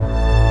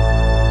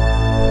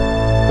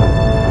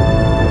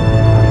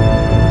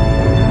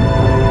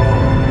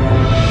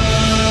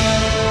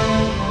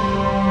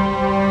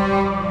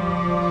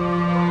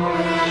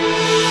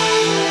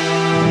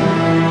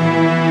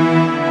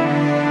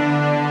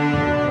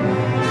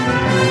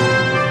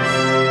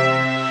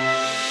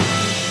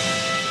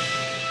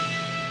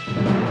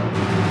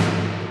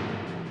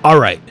All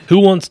right. Who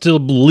wants to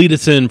lead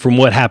us in from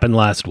what happened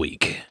last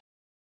week?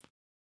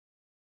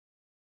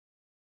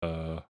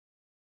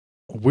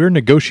 We're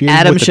negotiating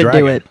Adam with the should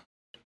dragon. do it.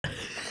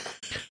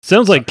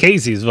 Sounds like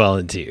Casey's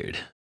volunteered.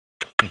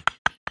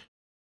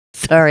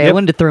 Sorry, I Yep.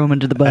 wanted to throw him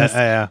under the bus.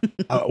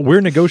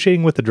 We're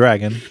negotiating with the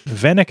dragon.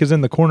 Vanek is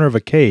in the corner of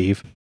a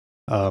cave,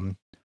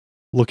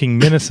 looking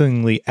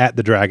menacingly at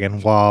the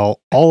dragon,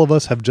 while all of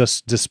us have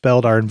just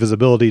dispelled our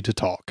invisibility to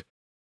talk.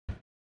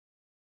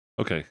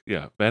 Okay,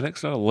 yeah.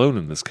 Vanek's not alone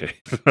in this cave.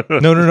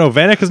 No.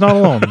 Vanek is not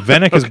alone.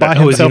 Vanek is by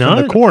Oh, is he himself in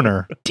the not?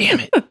 corner Damn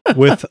it.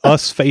 with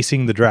us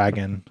facing the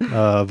dragon,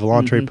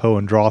 Volantre, Mhm. Poe,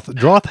 and Droth.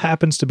 Droth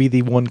happens to be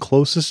the one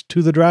closest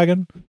to the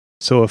dragon,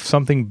 so if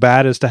something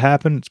bad is to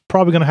happen, it's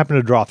probably going to happen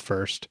to Droth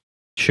first.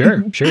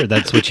 Sure.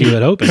 That's what you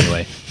would hope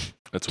anyway.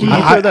 That's Can what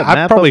you I, throw that I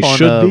map probably up on,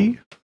 should be.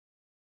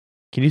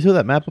 Can you throw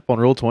that map up on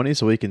Roll20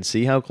 so we can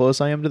see how close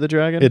I am to the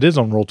dragon? It is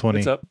on Roll20.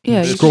 it's up.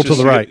 Yeah, It's Scroll to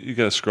the right. You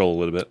got to scroll a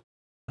little bit.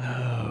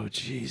 Oh,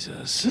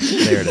 Jesus.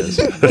 There it is.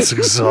 That's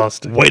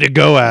exhausting. Way to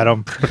go,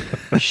 Adam.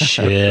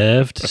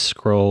 Shift,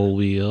 scroll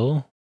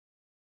wheel.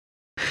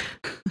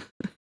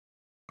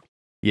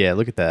 Yeah,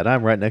 look at that.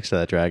 I'm right next to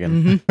that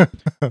dragon.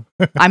 Mhm.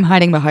 I'm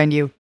hiding behind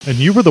you. And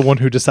you were the one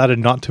who decided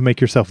not to make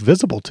yourself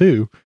visible,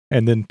 too,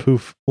 and then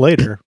poof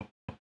later,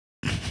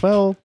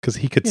 Well, because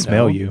he could You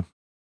smell know. you.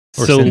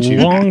 Or So sense you.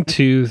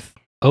 Longtooth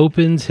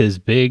opens his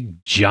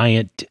big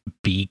giant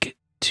beak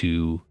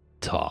to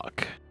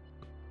talk.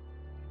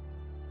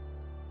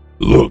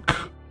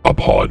 Look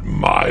upon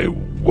my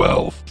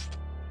wealth.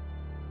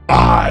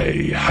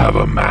 I have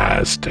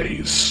amassed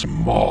a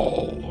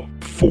small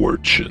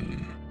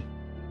fortune.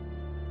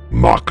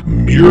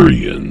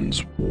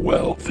 Mokmurian's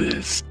wealth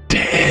is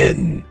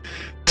 10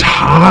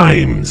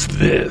 times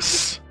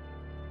this.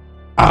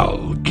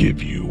 I'll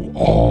give you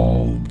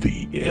all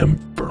the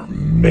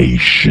information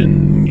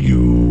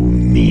you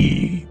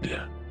need.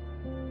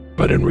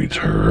 But in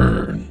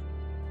return,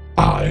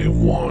 I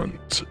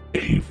want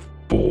a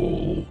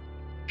full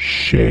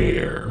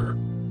share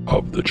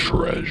of the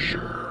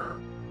treasure.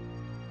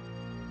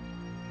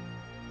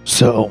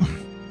 So,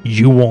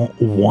 you want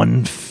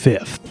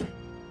 1/5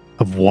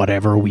 of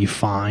whatever we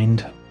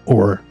find,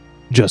 or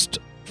just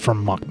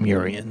from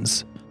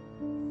Mokmurian's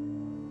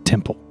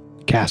temple,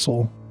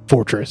 castle,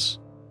 fortress?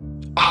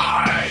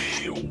 I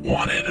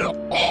want it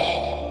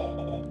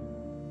all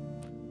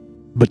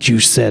But you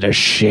said a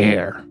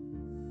share.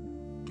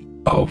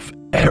 of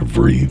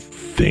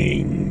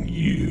everything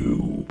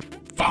you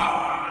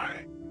find.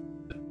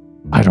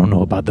 I don't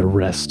know about the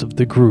rest of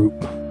the group.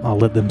 I'll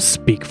let them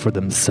speak for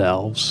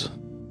themselves.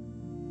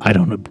 I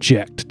don't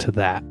object to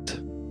that.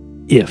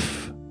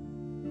 If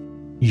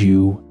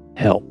you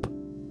help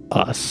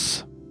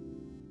us.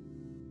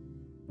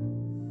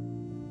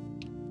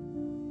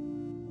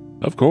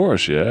 Of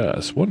course,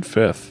 yes.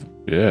 1/5.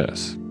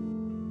 Yes.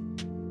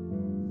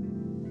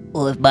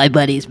 Well, if my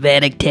buddies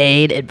Vanek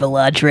Tane and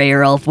Volantre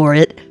are all for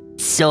it,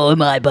 so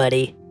am I,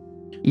 buddy.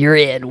 You're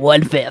in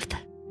 1/5.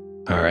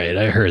 All right,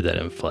 I heard that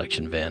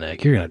inflection,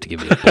 Vanek. You're going to have to give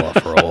me a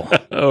bluff roll.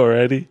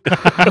 Alrighty.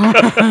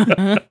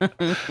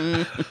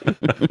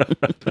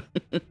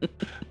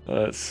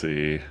 Let's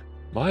see.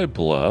 My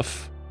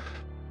bluff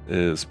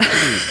is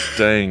pretty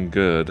dang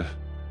good.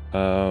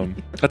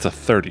 That's a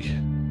 30.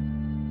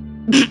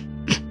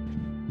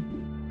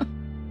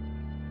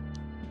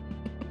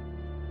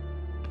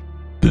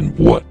 Then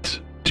what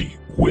do you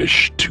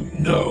wish to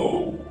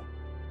know?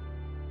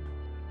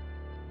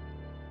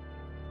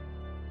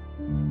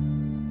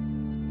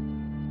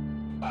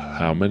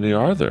 How many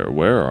are there?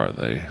 Where are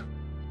they?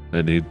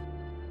 Any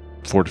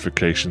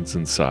fortifications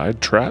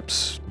inside?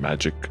 Traps?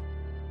 Magic?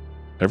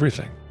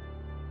 Everything.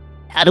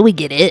 How do we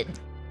get in?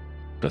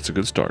 That's a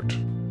good start.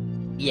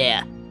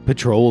 Yeah.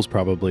 patrols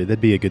probably.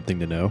 That'd be a good thing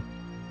to know.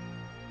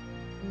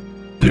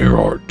 There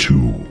are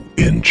 2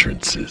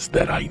 entrances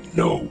that I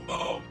know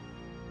of.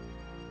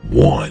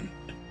 One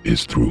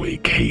is through a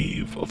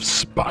cave of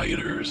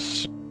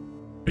spiders.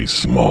 A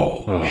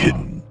small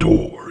hidden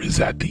door is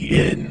at the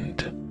end.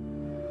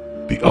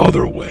 The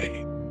other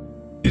way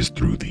is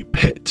through the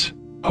pit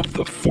of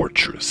the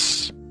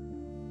fortress.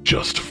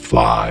 Just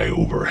fly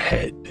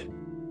overhead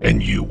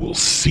and you will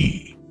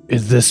see.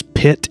 Is this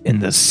pit in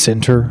the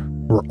center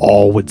where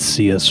all would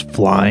see us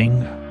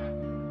flying?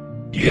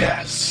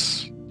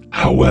 Yes.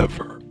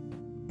 However,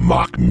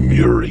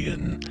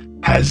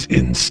 Mokmurian has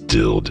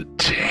instilled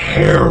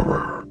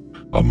terror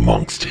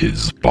amongst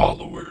his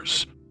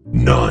followers.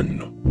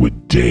 None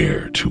would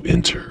dare to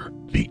enter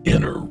the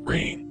inner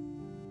ring.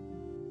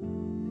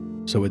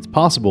 So it's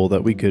possible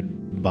that we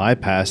could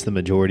bypass the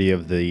majority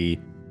of the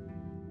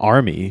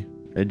army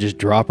and just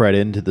drop right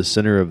into the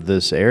center of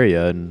this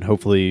area and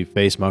hopefully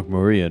face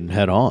Mokmurian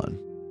head on.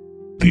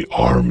 The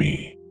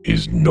army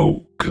is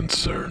no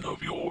concern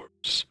of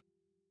yours.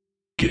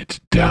 Get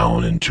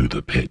down into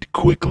the pit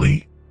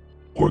quickly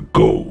or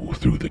go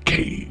through the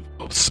cave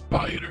of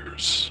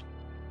spiders.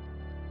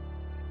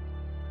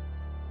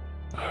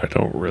 I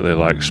don't really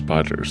like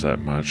spiders that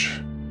much.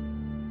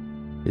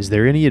 Is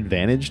there any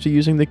advantage to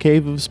using the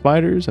Cave of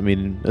Spiders? I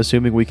mean,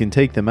 assuming we can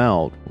take them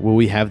out, will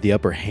we have the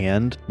upper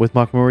hand with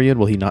Mokmurian?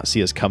 Will he not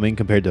see us coming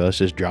compared to us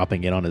just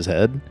dropping in on his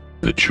head?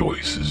 The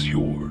choice is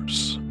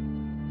yours.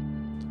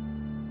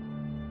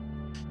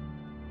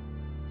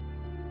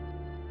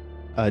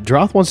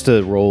 Droth wants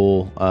to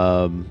roll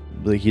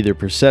like either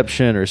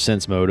perception or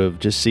sense motive,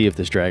 just see if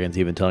this dragon's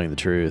even telling the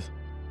truth.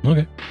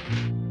 Okay.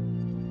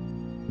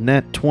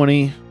 Nat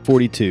 20,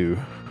 42.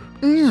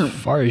 As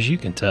far as you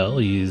can tell,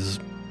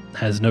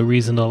 has no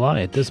reason to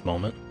lie at this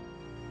moment.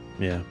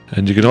 Yeah.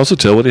 And you can also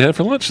tell what he had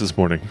for lunch this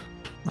morning.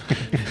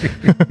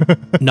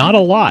 Not a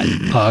lot.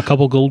 A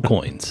couple gold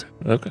coins.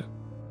 Okay.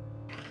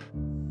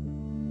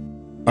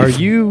 Are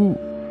you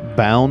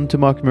bound to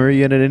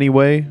Mokmurian in any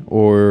way?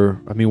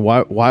 Or, I mean,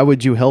 why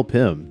would you help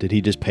him? Did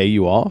he just pay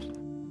you off?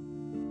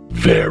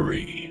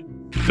 Very,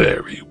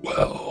 very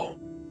well.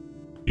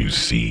 You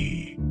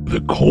see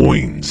the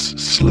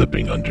coins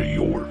slipping under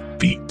your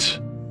feet.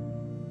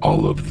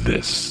 All of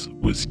this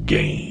was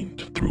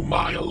gained through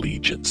my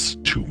allegiance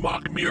to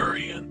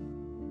Mokmurian.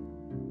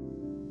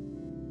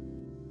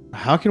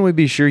 How can we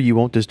be sure you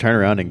won't just turn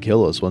around and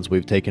kill us once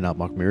we've taken out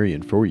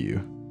Mokmurian for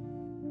you?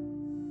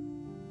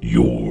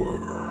 Your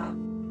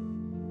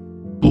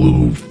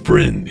blue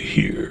friend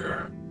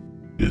here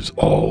is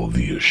all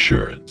the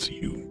assurance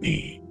you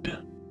need.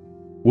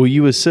 Will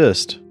you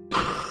assist?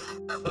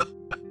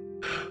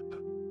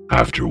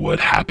 After what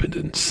happened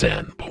in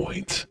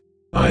Sandpoint,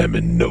 I am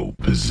in no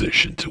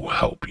position to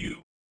help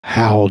you.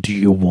 How do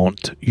you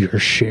want your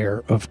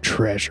share of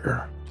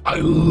treasure? I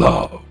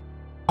love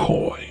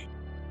coin.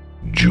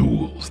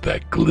 Jewels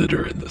that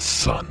glitter in the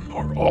sun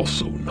are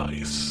also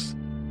nice.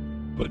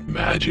 But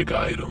magic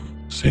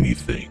items,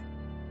 anything,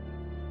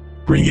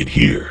 bring it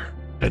here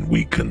and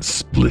we can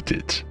split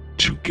it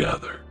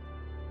together.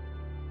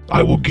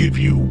 I will give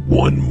you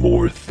one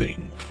more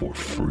thing for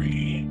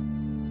free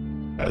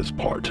as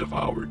part of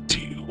our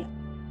deal.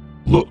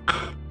 Look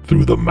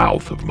through the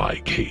mouth of my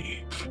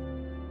cave.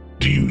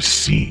 Do you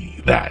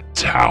see that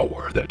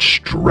tower that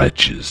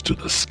stretches to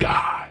the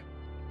sky?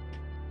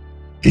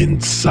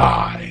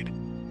 Inside,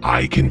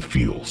 I can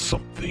feel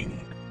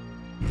something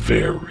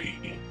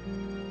very,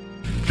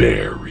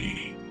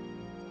 very,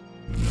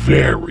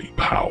 very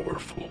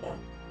powerful.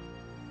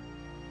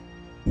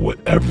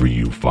 Whatever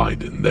you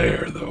find in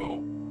there,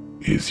 though,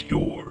 is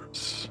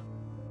yours.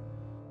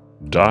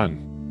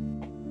 Done.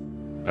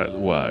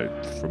 Why,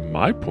 from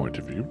my point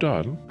of view,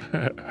 done.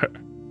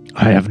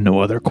 I have no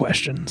other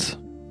questions.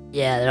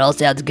 Yeah, that all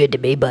sounds good to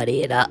me,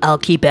 buddy. And I'll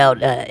keep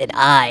out an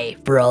eye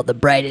for all the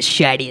brightest,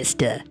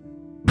 shiniest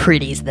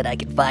pretties that I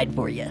can find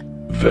for you.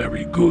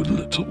 Very good,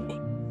 little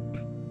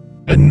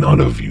one. And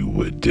none of you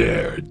would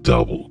dare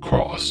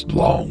double-cross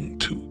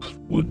Longtooth,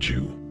 would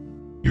you?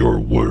 Your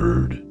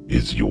word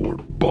is your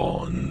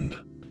bond.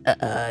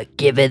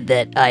 Given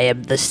that I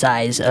am the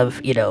size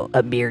of,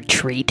 a mere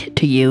treat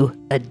to you,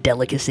 a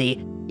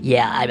delicacy,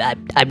 yeah,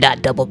 I'm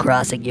not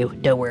double-crossing you,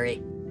 don't worry.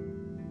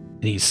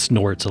 And he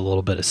snorts a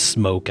little bit of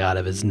smoke out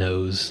of his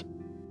nose.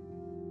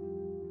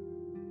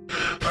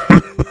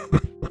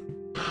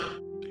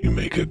 You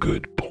make a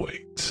good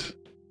point.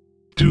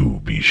 Do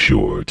be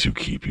sure to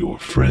keep your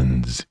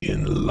friends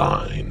in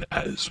line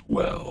as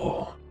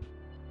well.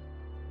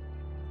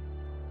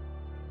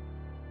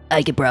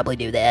 I could probably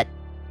do that.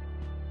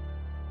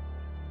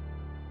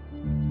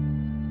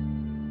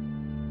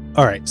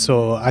 All right,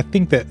 so I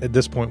think that at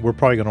this point we're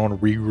probably going to want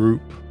to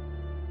regroup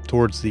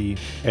towards the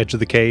edge of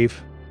the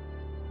cave.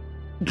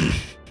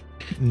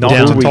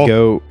 Before we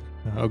go,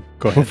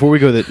 go ahead. Before we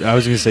go, I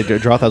was going to say,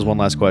 Droth has one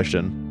last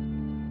question.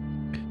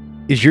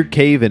 Is your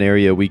cave an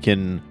area we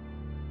can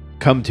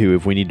come to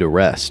if we need to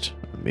rest?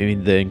 I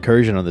mean, the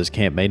incursion on this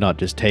camp may not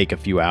just take a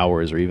few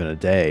hours or even a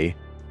day.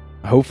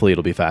 Hopefully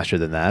it'll be faster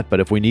than that, but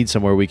if we need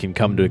somewhere we can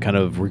come to kind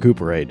of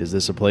recuperate, is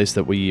this a place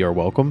that we are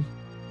welcome?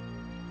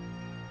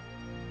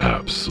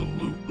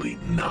 Absolutely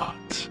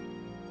not.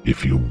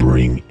 If you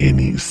bring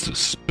any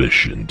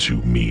suspicion to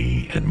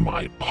me and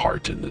my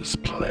part in this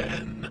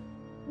plan,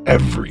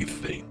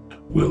 everything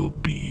will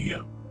be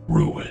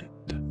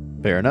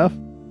ruined. Fair enough.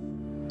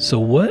 So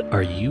what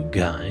are you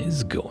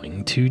guys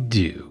going to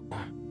do?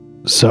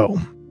 So,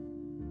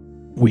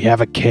 we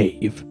have a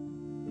cave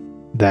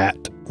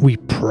that we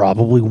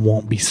probably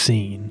won't be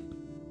seen,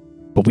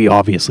 but we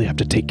obviously have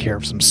to take care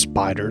of some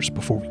spiders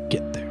before we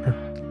get there.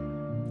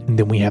 And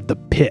then we have the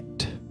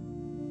pit,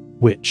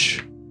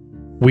 which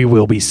we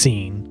will be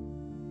seen,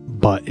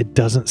 but it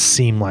doesn't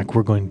seem like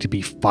we're going to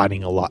be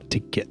fighting a lot to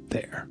get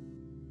there.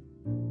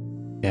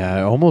 Yeah,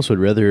 I almost would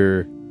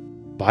rather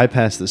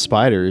bypass the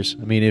spiders.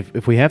 I mean,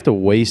 if we have to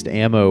waste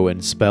ammo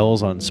and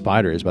spells on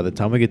spiders, by the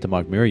time we get to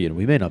Mokmurian,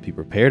 we may not be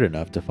prepared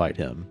enough to fight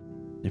him.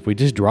 If we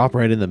just drop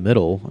right in the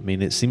middle, I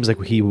mean, it seems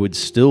like he would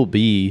still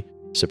be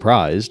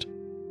surprised.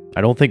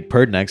 I don't think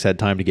Perdnax had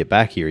time to get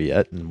back here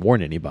yet and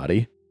warn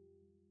anybody.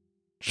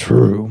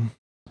 True,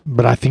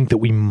 but I think that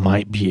we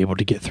might be able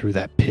to get through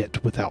that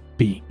pit without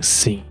being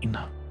seen.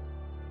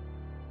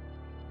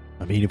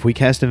 I mean, if we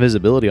cast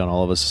invisibility on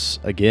all of us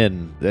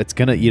again, that's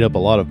going to eat up a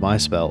lot of my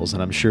spells,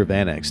 and I'm sure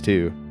Vanex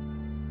too.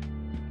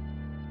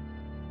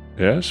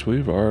 Yes,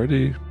 we've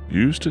already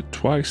used it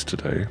twice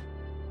today.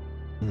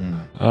 Hmm.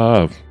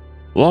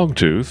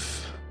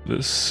 Longtooth,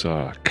 this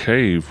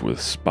cave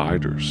with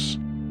spiders.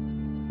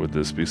 Would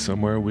this be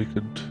somewhere we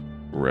could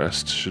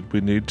rest should we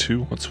need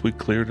to once we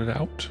cleared it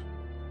out?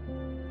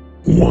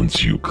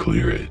 Once you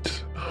clear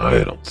it,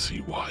 I don't see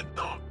why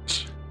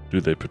not.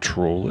 Do they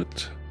patrol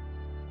it?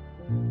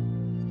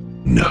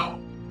 No.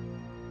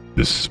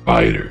 The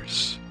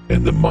spiders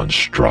and the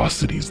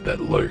monstrosities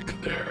that lurk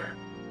there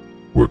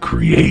were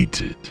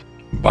created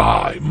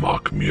by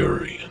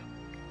Mokmurian.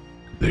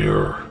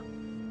 They're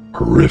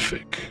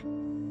horrific,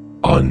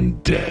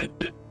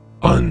 undead,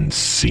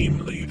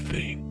 unseemly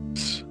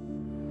things.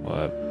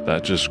 Well,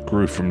 that just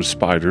grew from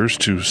spiders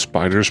to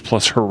spiders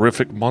plus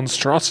horrific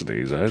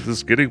monstrosities. This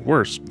is getting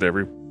worse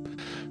every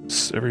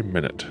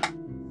minute.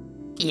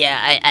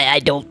 Yeah, I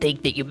don't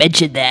think that you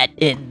mentioned that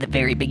in the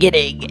very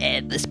beginning,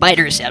 and the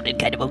spiders sounded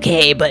kind of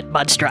okay, but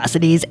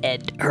monstrosities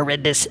and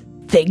horrendous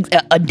things,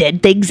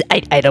 undead things,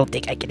 I don't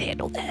think I can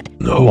handle that.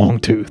 No.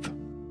 Longtooth.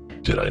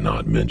 Did I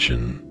not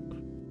mention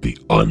the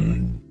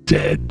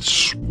undead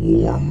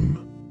swarm?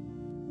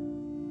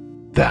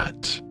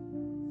 That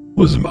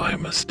was my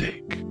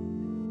mistake.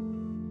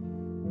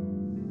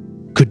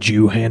 Could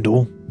you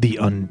handle the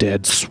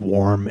undead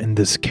swarm in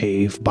this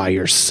cave by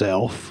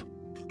yourself?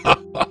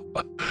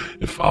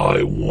 If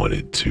I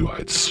wanted to,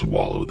 I'd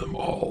swallow them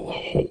all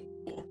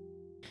whole.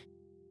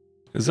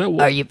 Is that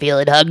what? Are you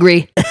feeling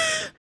hungry?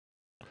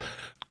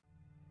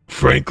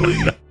 Frankly,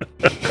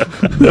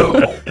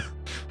 no.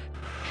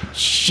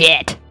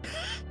 Shit.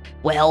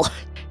 Well,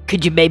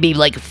 could you maybe,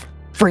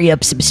 free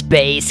up some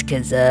space?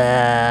 Because,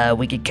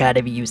 we could kind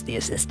of use the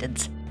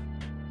assistance.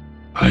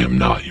 I am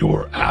not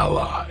your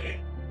ally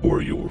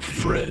or your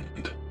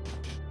friend.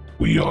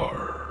 We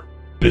are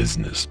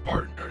business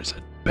partners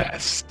at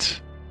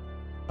best.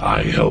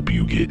 I help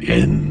you get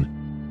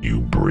in,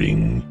 you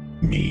bring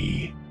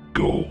me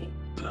gold.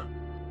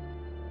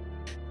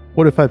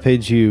 What if I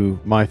paid you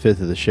my fifth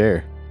of the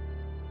share?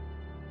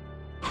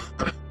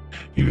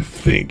 You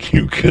think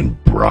you can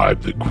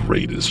bribe the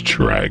greatest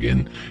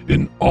dragon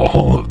in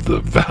all of the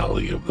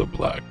Valley of the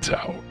Black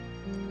Tower?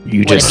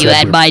 You What just if you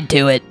said add mine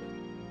to it?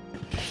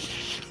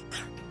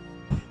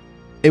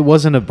 It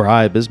wasn't a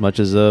bribe as much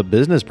as a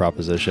business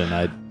proposition.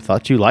 I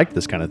thought you liked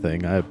this kind of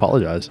thing. I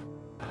apologize.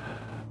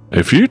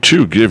 If you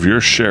two give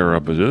your share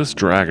up to this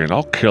dragon,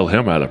 I'll kill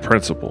him out of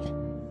principle.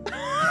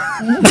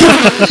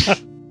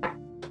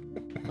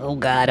 Oh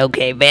god,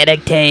 okay,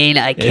 Vanactane,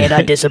 I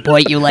cannot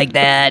disappoint you like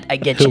that. I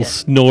get He'll you.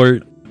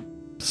 snort.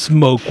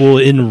 Smoke will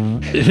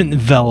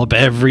envelop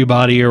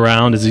everybody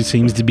around as he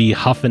seems to be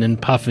huffing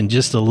and puffing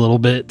just a little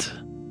bit.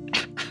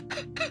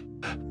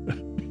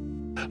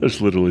 There's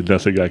literally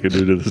nothing I can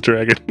do to this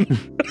dragon.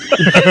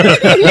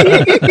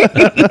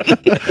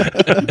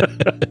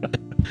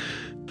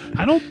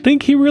 I don't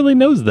think he really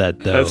knows that,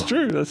 though. That's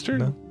true. That's true.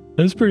 No.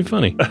 That's pretty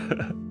funny.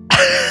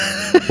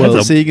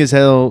 Well, seeing as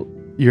how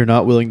you're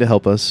not willing to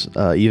help us,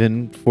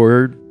 even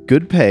for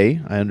good pay,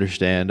 I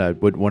understand. I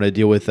would want to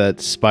deal with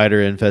that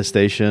spider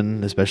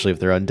infestation, especially if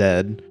they're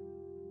undead.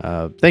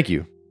 Thank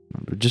you.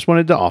 Just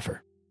wanted to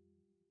offer.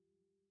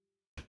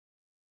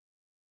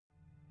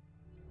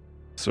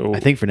 So I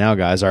think for now,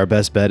 guys, our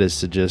best bet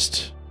is to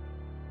just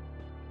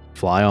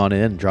fly on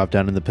in, drop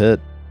down in the pit,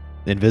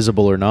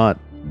 invisible or not.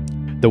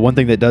 The one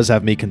thing that does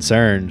have me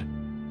concerned,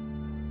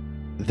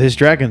 this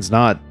dragon's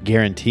not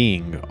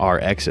guaranteeing our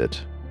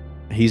exit.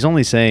 He's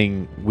only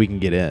saying we can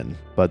get in,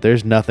 but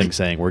there's nothing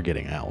saying we're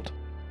getting out.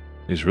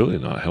 he's really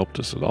not helped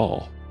us at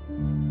all.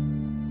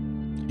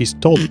 He's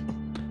told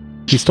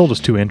us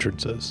two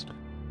entrances.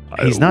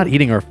 He's not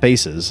eating our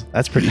faces.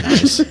 That's pretty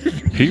nice.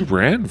 He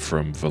ran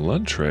from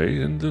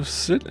Valentre into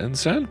Sit and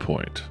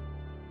Sandpoint.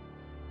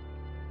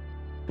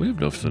 We have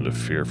nothing to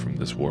fear from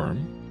this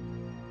worm.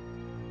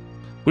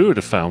 We would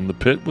have found the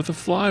pit with a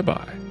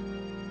flyby.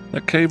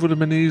 That cave would have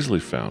been easily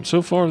found.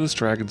 So far, this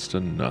dragon's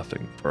done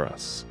nothing for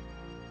us.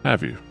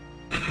 Have you?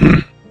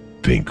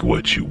 Think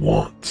what you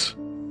want.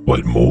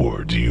 What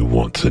more do you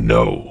want to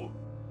know?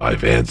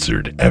 I've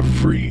answered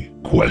every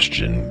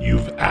question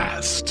you've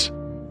asked,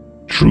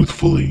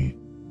 truthfully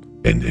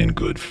and in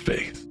good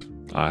faith.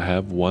 I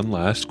have one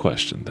last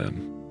question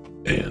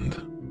then. And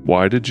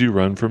Why did you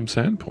run from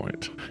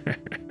Sandpoint?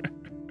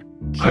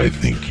 I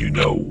think you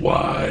know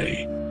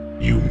why,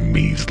 you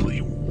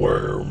measly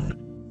worm,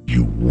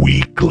 you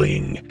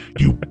weakling,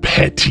 you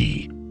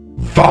petty,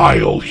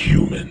 vile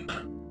human.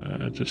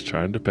 Just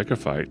trying to pick a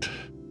fight.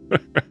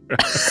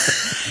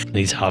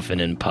 He's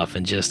huffing and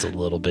puffing just a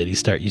little bit. You're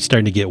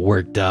starting to get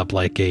worked up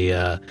like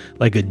a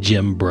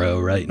gym bro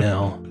right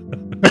now.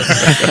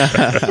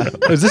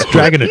 Is this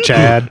dragon a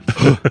Chad?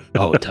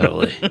 Oh,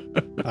 totally.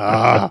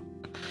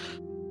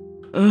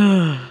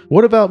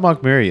 What about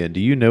Mokmurian? Do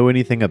you know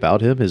anything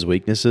about him? His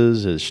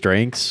weaknesses, his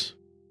strengths?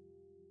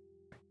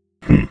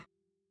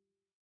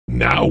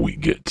 Now we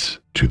get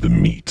to the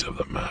meat of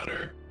the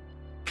matter.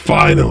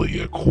 Finally,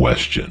 a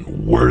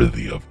question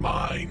worthy of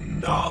my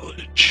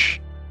knowledge.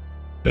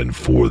 And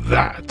for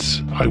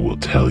that, I will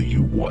tell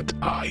you what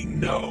I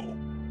know.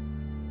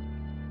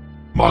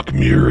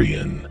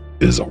 Mokmurian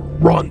is a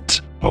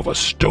runt of a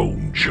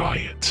stone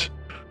giant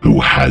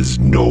who has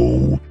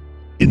no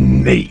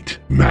innate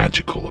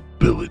magical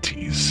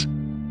abilities.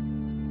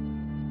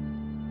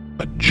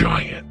 A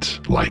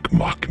giant like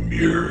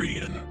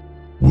Mokmurian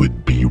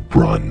would be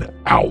run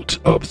out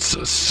of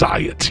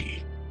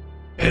society,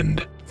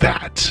 and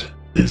that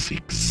is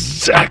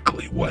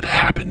exactly what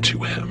happened to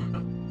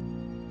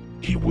him.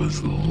 He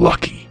was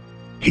lucky.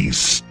 He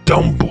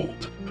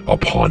stumbled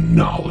upon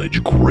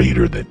knowledge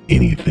greater than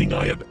anything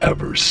I have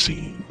ever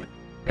seen,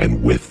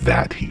 and with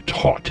that he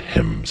taught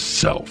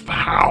himself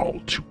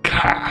how to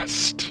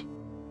cast.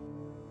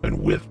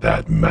 And with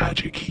that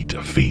magic he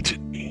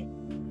defeated me.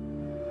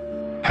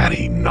 Had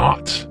he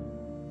not,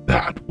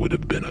 that would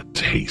have been a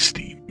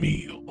tasty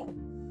meal.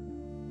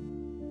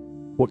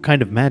 What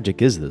kind of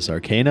magic is this?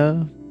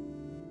 Arcana?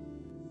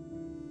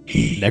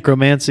 He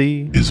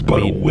Necromancy? is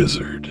but a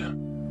wizard.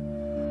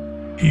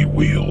 He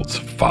wields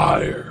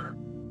fire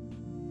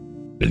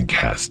and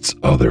casts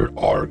other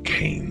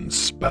arcane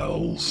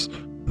spells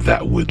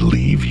that would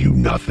leave you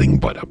nothing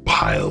but a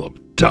pile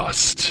of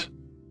dust.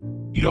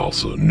 He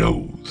also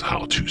knows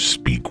how to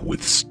speak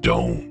with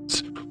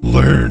stones,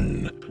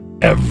 learn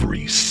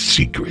every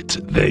secret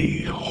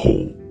they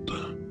hold.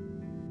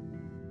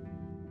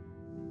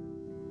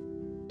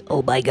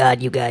 Oh my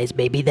god, you guys,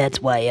 maybe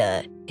that's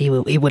why he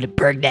would have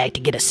Bergnac to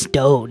get a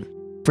stone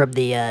from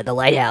the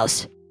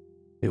lighthouse.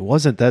 It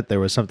wasn't that there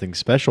was something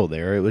special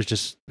there, it was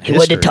just He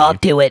wouldn't have history.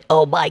 talked to it.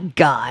 Oh my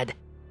god.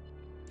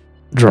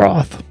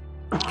 Droth,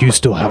 you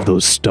still have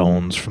those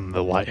stones from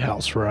the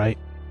lighthouse, right?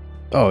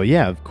 Oh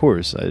yeah, of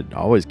course. I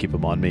always keep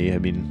them on me. I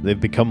mean, they've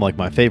become like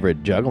my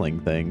favorite juggling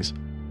things.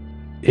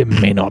 It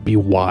may not be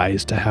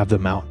wise to have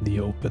them out in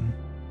the open.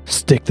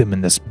 Stick them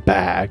in this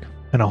bag,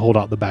 and I'll hold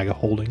out the bag of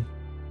holding.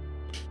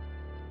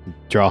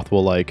 Droth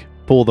will like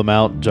pull them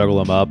out, juggle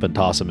them up, and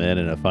toss them in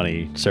a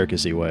funny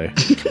circusy way.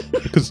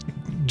 Because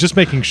just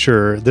making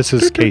sure, this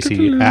is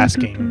Casey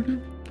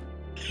asking.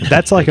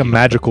 That's like a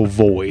magical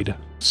void.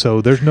 So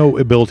there's no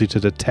ability to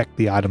detect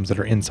the items that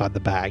are inside the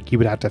bag. He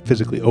would have to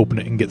physically open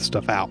it and get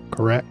stuff out,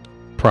 correct?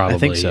 Probably. I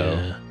think so.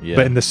 Yeah. Yeah.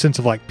 But in the sense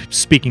of like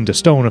speaking to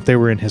stone, if they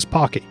were in his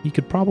pocket, he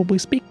could probably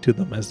speak to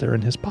them as they're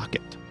in his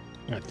pocket.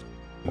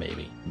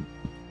 Maybe.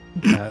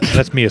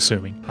 That's me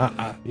assuming.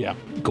 Yeah.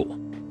 Cool.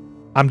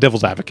 I'm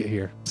devil's advocate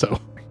here. So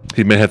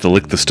He may have to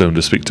lick the stone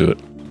to speak to it.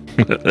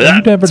 you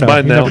never It's know.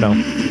 mine You now. never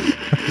know.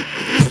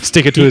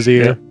 Stick it to his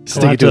ear.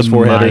 Stick it to his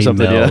forehead or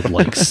something. Yeah.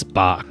 Like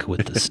Spock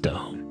with the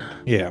stone.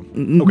 Yeah.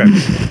 Mm-mm. Okay.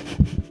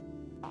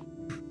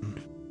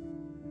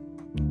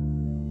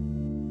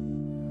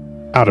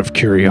 Out of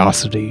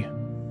curiosity,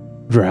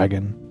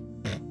 Dragon,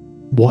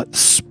 what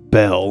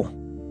spell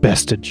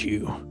bested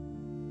you?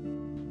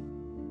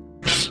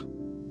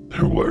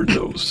 There were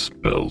no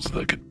spells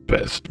that could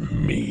best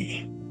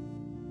me.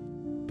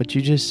 But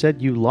you just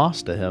said you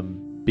lost to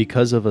him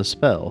because of a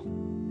spell.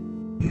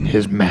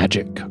 His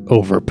magic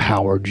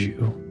overpowered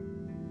you.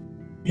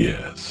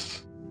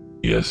 Yes.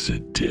 Yes,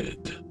 it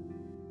did.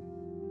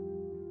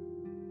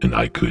 And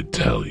I could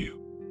tell you,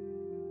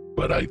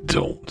 but I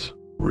don't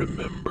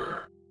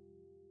remember.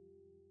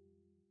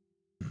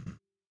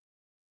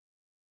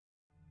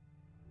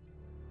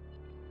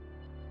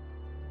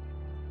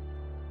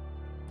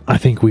 I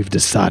think we've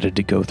decided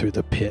to go through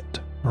the pit,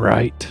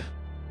 right?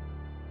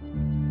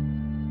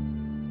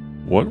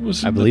 What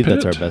was in I the believe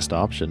that's pit? our best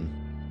option.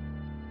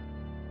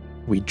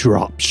 We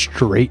drop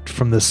straight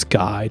from the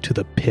sky to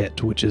the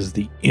pit, which is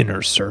the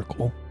inner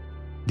circle.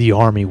 The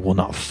army will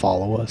not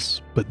follow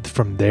us, but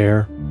from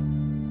there,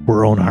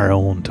 we're on our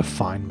own to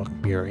find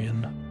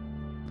Mokmurian.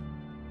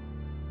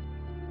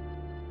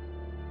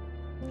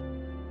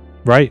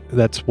 Right?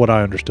 That's what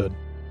I understood.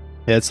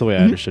 Yeah, that's the way I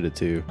understood it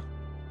too.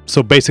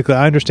 So basically,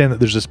 I understand that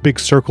there's this big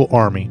circle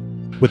army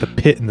with a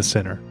pit in the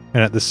center,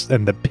 and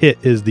the pit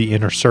is the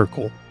inner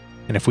circle.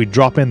 And if we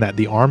drop in that,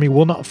 the army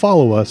will not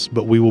follow us,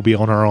 but we will be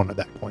on our own at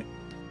that point.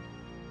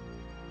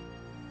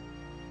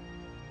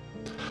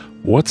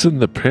 What's in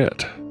the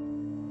pit?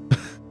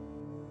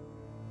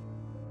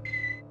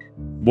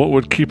 What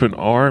would keep an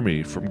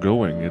army from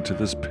going into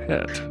this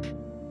pit?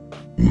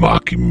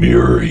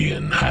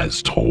 Mokmurian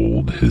has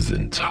told his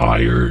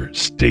entire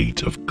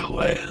state of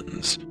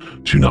clans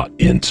to not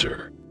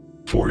enter,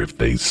 for if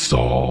they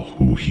saw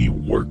who he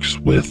works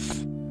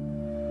with,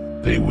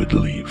 they would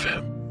leave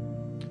him.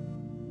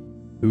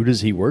 Who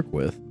does he work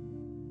with?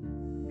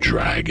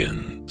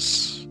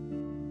 Dragons.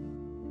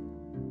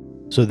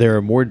 So there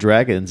are more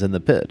dragons in the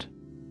pit.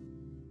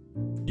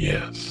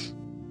 Yes,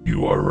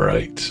 you are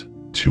right.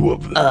 2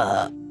 of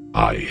them.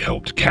 I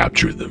helped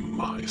capture them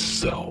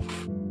myself.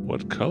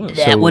 What color?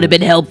 That would have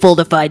been helpful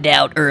to find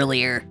out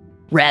earlier,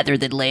 rather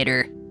than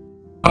later.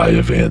 I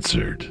have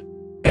answered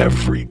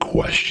every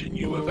question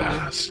you have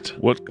asked.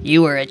 What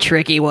You were a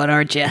tricky one,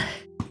 aren't you?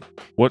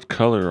 what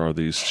color are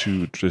these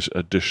 2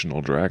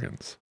 additional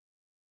dragons?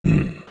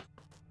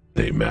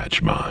 They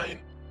match mine.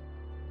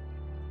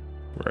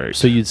 Great.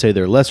 So you'd say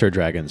they're lesser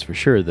dragons for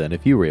sure then,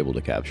 if you were able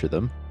to capture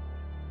them.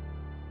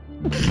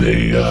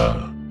 They,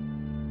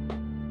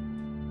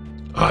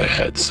 I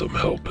had some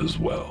help as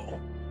well.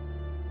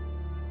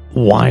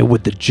 Why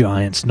would the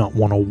giants not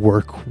want to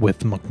work with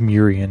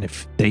Macmurian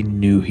if they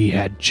knew he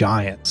had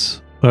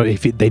giants? Or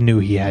if they knew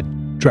he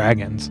had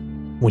dragons?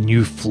 When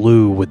you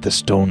flew with the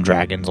stone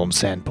dragons on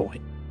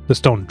Sandpoint. The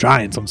stone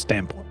giants on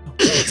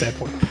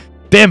Sandpoint.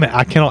 Damn it,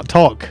 I cannot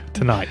talk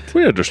tonight.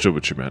 We understood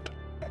what you meant.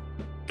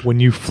 When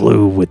you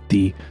flew with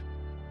the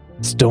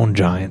stone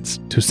giants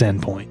to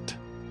Sandpoint.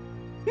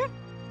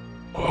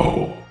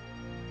 Oh,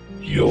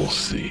 you'll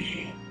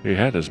see. He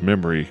had his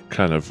memory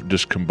kind of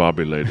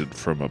discombobulated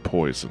from a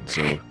poison,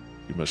 so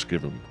you must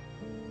give him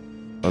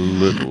a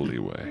little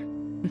leeway.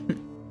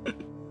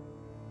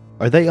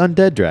 Are they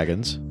undead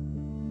dragons?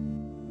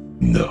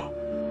 No.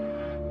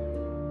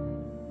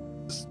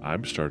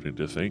 I'm starting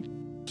to think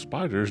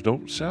spiders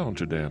don't sound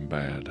too damn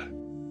bad.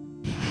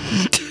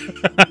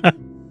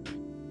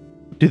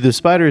 Do the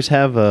spiders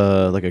have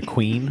like a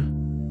queen?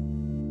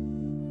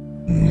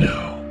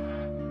 No.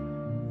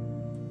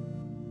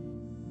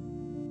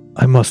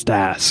 I must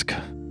ask,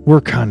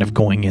 we're kind of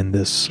going in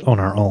this on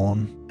our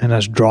own, and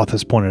as Droth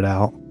has pointed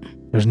out,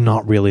 there's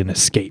not really an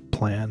escape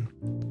plan.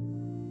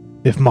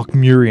 If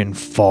Macmurian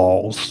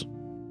falls,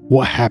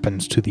 what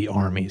happens to the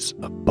armies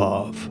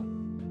above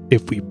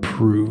if we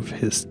prove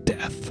his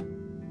death?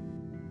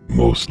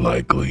 Most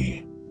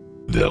likely,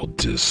 they'll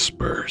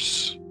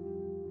disperse.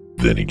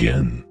 Then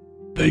again,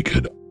 they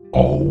could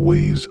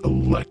always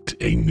elect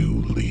a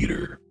new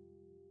leader.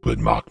 But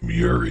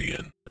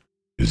Macmurian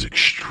is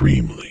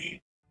extremely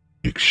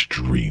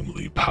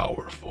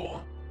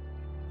powerful.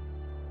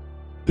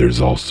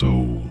 There's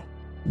also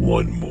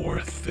one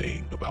more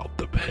thing about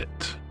the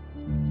pit.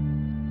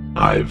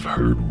 I've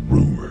heard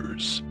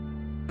rumors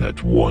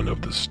that one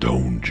of the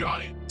stone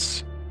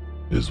giants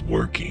is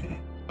working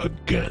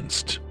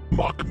against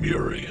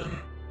Macmurian.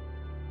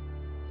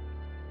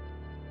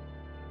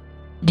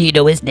 Do you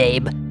know his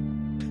name?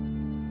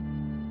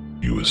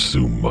 You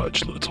assume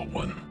much, little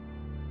one.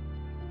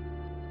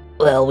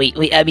 Well,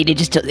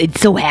 it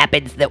so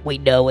happens that we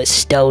know a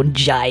stone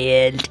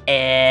giant,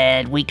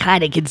 and we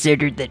kind of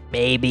considered that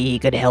maybe he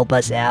could help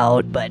us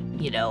out, but,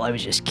 I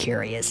was just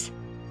curious.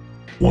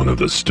 One of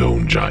the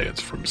stone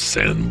giants from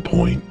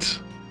Sandpoint?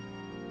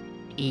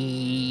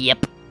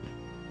 Yep.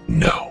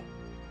 No.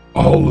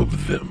 All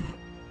of them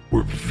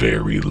were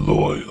very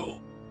loyal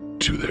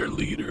to their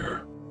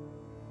leader.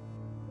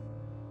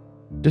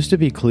 Just to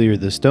be clear,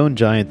 the stone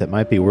giant that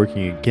might be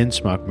working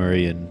against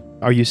Macmurian,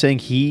 are you saying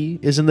he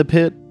is in the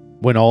pit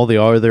when all the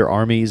other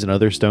armies and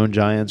other stone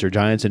giants or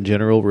giants in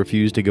general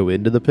refuse to go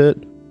into the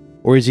pit?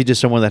 Or is he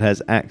just someone that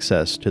has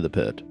access to the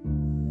pit?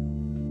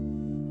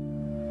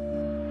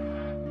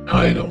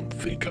 I don't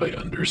think I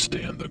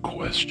understand the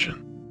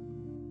question.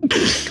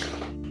 That's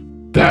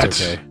That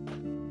okay.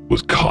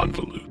 was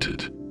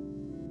convoluted.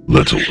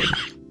 Little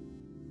one,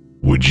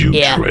 would you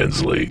Yeah.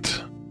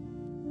 translate?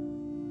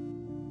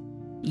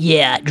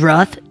 Yeah,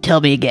 Droth, tell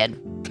me again.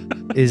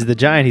 Is the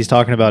giant he's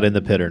talking about in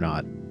the pit or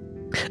not?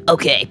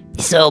 Okay,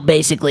 so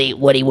basically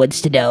what he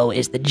wants to know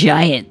is the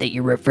giant that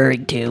you're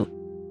referring to.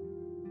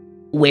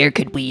 Where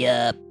could we,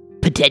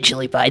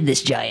 potentially find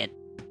this giant?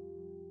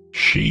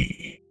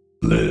 She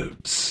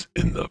lives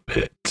in the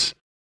pit.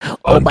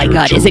 Oh my under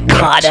god, is it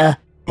direct Kana?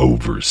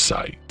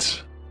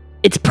 Oversight.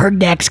 It's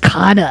Pergnax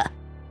Kana.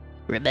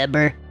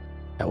 Remember?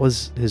 That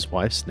was his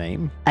wife's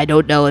name? I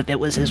don't know if it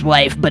was his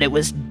wife, but it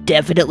was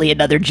definitely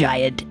another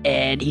giant,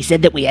 and he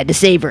said that we had to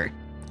save her.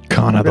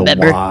 Kana the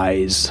Remember?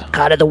 Wise.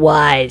 Kana the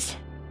Wise.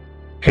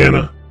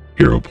 Hannah,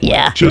 hero point.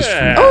 Yeah. Just for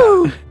you.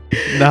 Oh,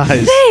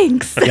 Nice.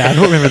 thanks. Yeah, I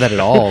don't remember that at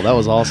all. That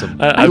was awesome.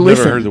 I've never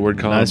listen. heard the word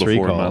con Nice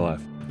before in my recall.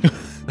 life.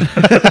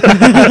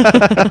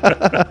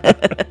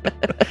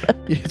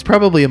 It's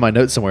probably in my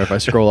notes somewhere if I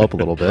scroll up a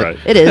little bit. Right.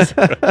 It is.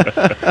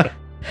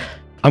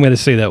 I'm going to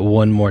say that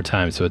one more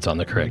time so it's on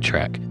the correct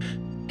track.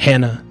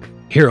 Hannah,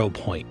 hero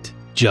point,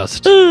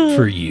 just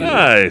for you.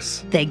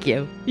 Nice. Thank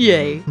you.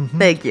 Yay.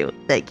 Thank you.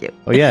 Thank you.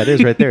 Oh yeah, it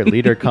is right there.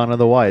 Leader Kana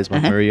the Wise.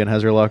 Macmurian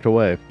has her locked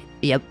away.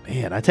 Yep.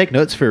 Man, I take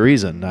notes for a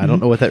reason. I don't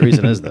know what that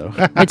reason is though.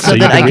 It's so So you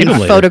that I can read can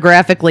them later.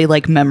 photographically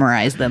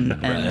memorize them.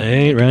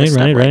 And Right,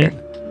 stuff right.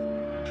 later.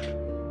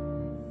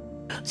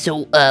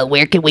 So,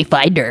 where can we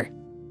find her?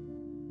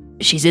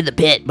 She's in the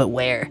pit, but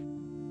where?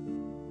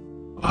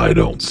 I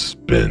don't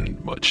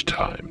spend much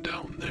time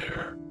down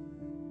there,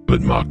 but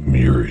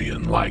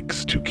Macmurian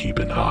likes to keep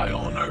an eye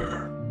on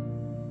her.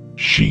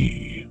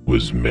 She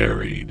was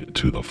married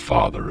to the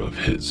father of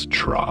his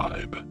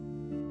tribe,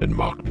 and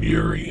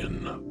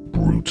Macmurian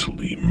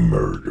brutally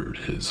murdered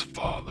his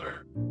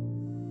father.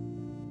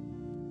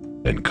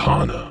 And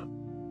Kana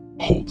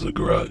holds a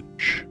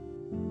grudge.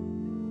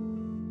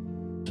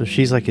 So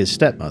she's like his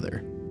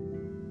stepmother.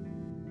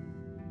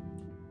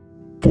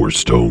 For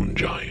stone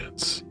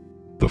giants,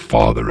 the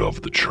father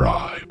of the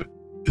tribe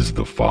is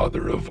the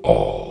father of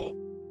all.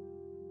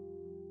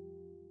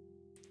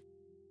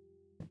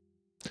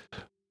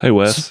 Hey,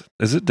 Wes,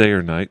 is it day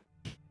or night?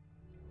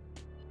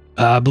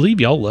 I believe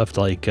y'all left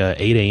like 8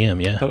 a.m.,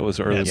 I yeah? thought it was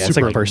early. Yeah, it's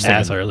like early.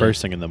 Ass early.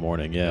 first thing in the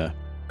morning, yeah.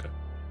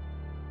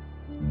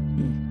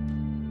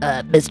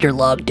 Mr.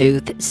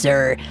 Longtooth,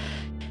 sir,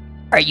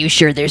 are you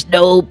sure there's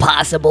no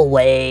possible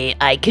way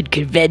I could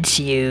convince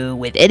you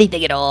with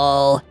anything at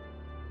all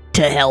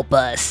to help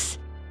us?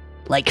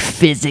 Like,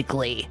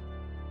 physically?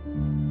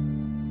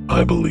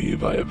 I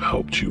believe I have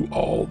helped you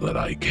all that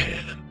I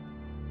can.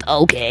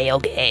 Okay,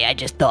 I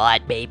just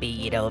thought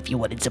maybe, if you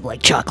wanted some,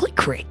 like, chocolate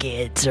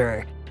crickets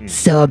or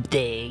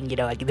something,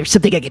 there's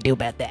something I could do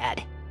about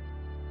that.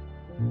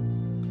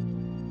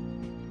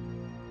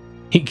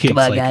 He kicks, Come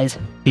on, guys.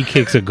 He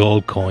kicks a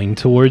gold coin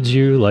towards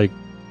you, like,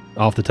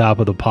 off the top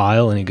of the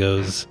pile, and he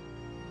goes,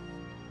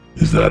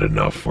 Is that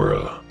enough for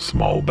a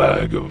small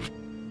bag of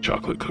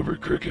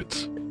chocolate-covered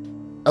crickets?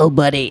 Oh,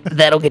 buddy,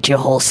 that'll get you a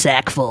whole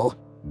sack full.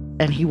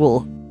 And he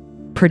will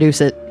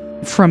produce it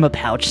from a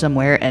pouch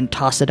somewhere and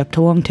toss it up to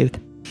Longtooth.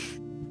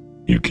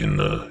 You can,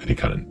 and he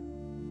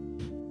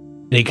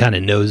kind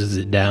of noses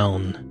it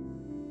down.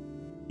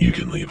 you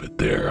can leave it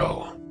there.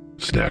 I'll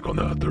snack on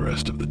that the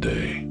rest of the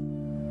day.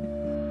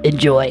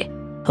 Enjoy.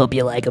 Hope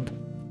you like them.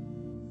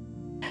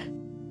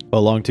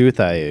 Well, Longtooth,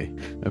 I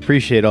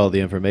appreciate all the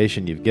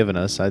information you've given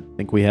us. I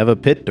think we have a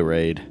pit to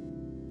raid.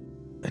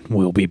 And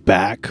we'll be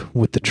back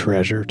with the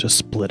treasure to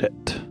split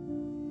it.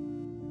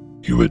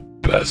 You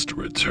had best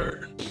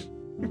return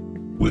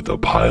with a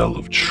pile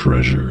of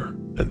treasure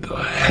and the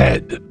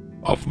head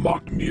of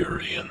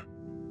Mokmurian.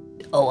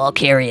 Oh, I'll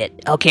carry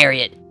it.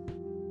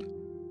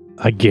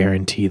 I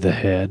guarantee the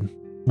head.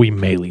 We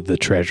may leave the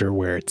treasure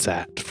where it's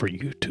at for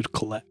you to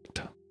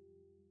collect.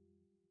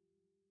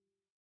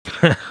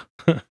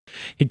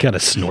 He kind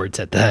of snorts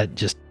at that,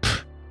 just...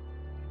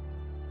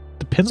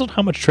 Depends on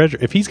how much treasure.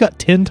 If he's got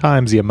 10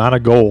 times the amount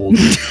of gold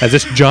as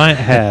this giant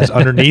has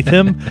underneath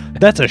him,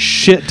 that's a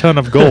shit ton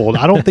of gold.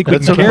 I don't think we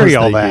That's can what I carry was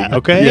all thinking. that,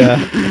 okay?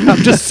 Yeah.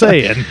 I'm just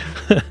saying.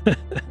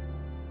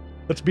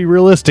 Let's be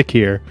realistic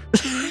here.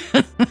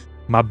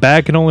 My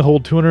bag can only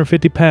hold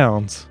 250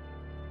 pounds.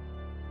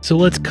 So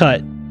let's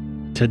cut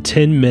to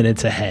 10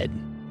 minutes ahead.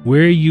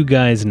 Where are you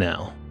guys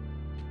now?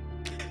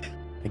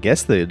 I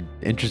guess the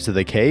entrance to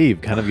the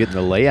cave, kind of getting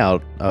the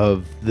layout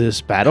of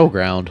this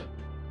battleground.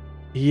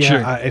 Yeah,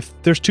 Sure. if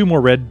there's 2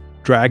 more red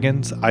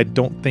dragons, I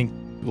don't think,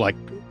 like,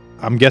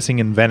 I'm guessing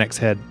in Vanek's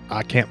head,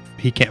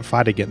 he can't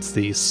fight against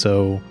these,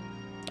 so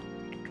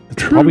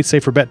it's probably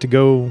safer bet to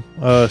go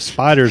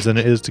spiders than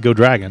it is to go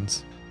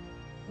dragons.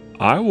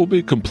 I will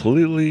be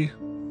completely...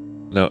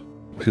 No,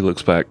 he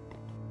looks back.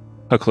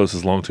 How close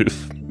is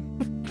Longtooth?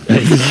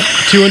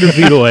 He's 200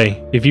 feet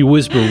away. If you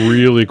whisper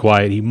really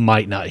quiet, he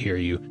might not hear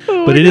you.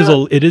 But it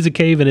is a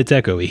cave and it's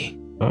echoey.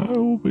 I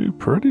will be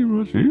pretty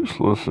much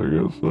useless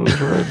against those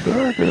red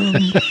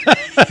dragons.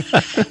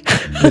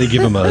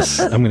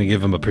 I'm gonna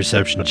give him a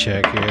perception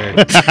check here.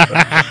 Okay.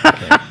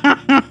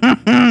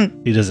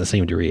 He doesn't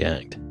seem to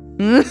react.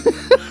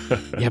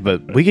 Yeah,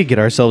 but we could get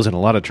ourselves in a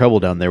lot of trouble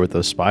down there with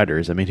those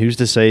spiders. I mean, who's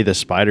to say the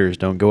spiders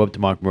don't go up to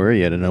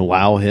Mokmurian and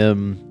allow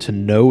him to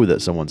know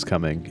that someone's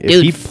coming? If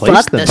Dude, he placed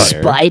fuck them the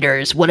there,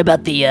 spiders. What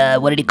about the,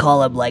 what did he call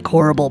them? Like,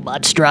 horrible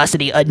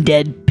monstrosity,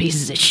 undead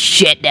pieces of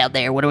shit down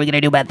there. What are we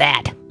gonna do about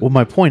that? Well,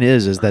 my point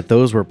is that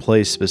those were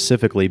placed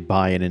specifically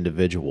by an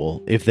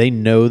individual. If they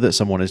know that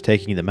someone is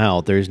taking them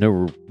out, there's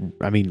no...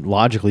 I mean,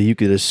 logically, you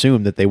could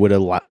assume that they would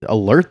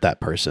alert that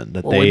person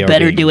that Well, they we are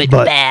better being- do it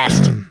But-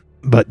 fast.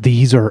 But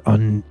these are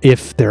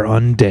if they're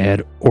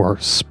undead or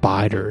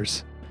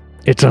spiders,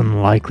 it's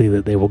unlikely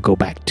that they will go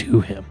back to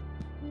him.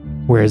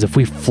 Whereas if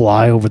we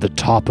fly over the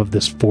top of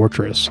this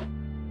fortress,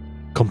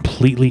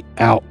 completely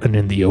out and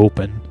in the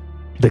open,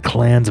 the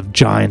clans of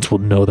giants will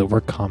know that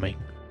we're coming,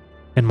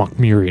 and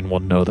Mokmurian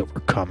will know that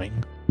we're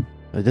coming.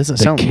 It doesn't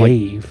The sound like...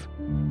 cave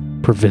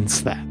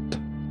prevents that.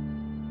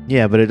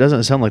 Yeah, but it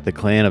doesn't sound like the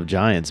clan of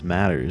giants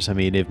matters. I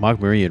mean, if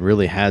Mokmurian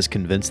really has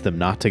convinced them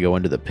not to go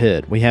into the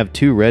pit, we have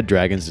 2 red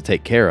dragons to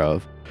take care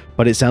of,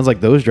 but it sounds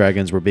like those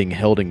dragons were being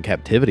held in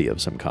captivity of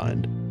some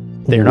kind.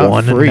 They're not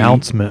One free.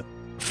 announcement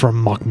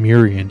from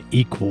Mokmurian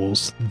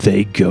equals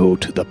they go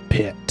to the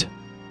pit.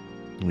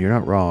 You're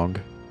not wrong.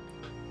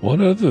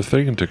 One other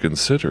thing to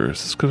consider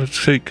is it's going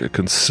to take a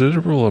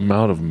considerable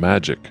amount of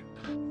magic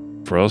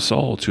for us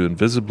all to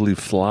invisibly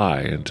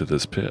fly into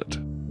this pit.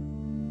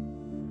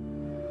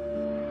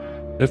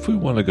 If we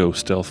want to go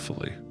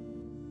stealthily.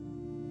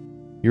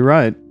 You're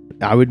right.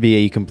 I would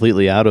be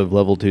completely out of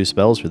level 2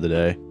 spells for the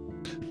day.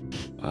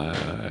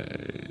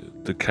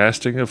 The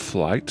casting of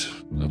flight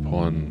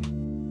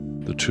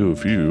upon the 2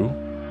 of you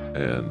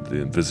and the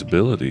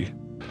invisibility,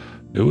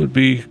 it would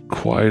be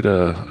quite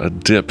a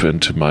dip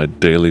into my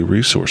daily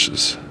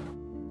resources.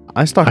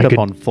 I stocked I up could-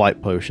 on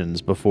flight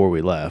potions before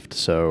we left,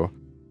 so...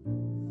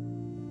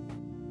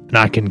 And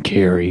I can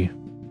carry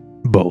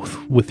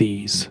both with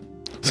ease.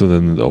 So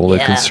then the only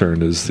Yeah.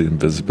 concern is the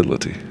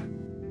invisibility.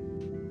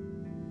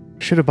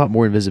 Should have bought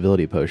more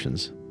invisibility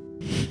potions.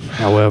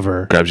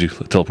 However, Grabs you,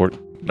 teleport.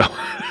 No.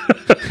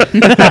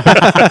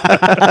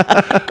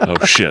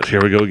 Oh shit,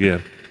 here we go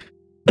again.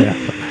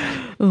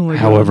 Oh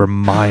my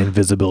my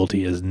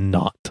invisibility is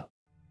not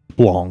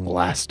long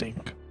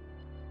lasting.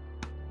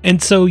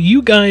 And so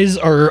you guys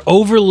are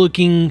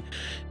overlooking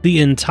the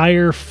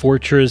entire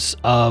fortress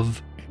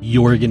of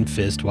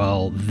Jorgenfist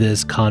while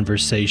this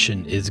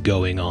conversation is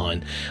going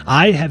on.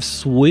 I have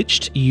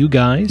switched you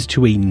guys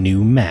to a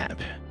new map.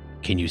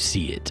 Can you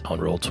see it on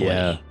Roll20?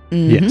 Yeah.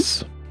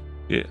 Yes.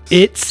 Yes.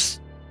 It's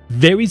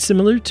very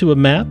similar to a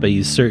map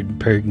a certain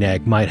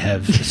Pergnac might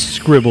have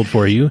scribbled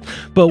for you,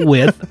 but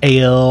with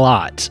a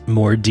lot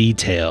more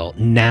detail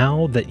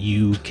now that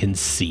you can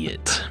see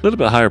it. A little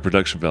bit higher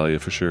production value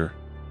for sure.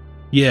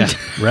 Yeah,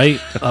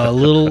 right? A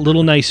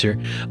little nicer.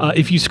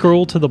 If you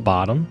scroll to the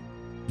bottom,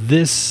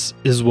 this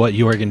is what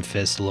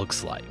Jorgenfist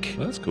looks like.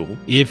 That's cool.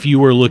 If you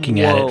were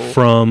looking at Whoa. it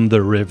from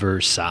the river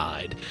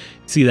side.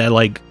 See that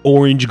like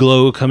orange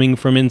glow coming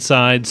from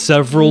inside?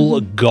 Several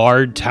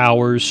guard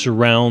towers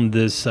surround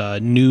this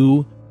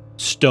new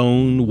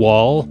stone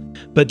wall,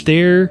 but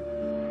they're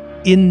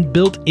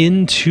built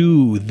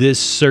into this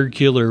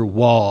circular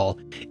wall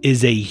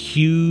is a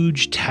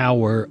huge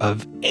tower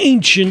of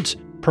ancient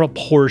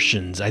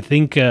proportions. I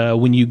think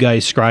when you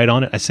guys scried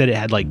on it, I said it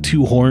had like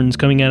 2 horns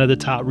coming out of the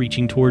top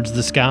reaching towards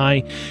the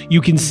sky.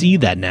 You can see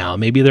that now.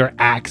 Maybe they're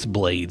axe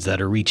blades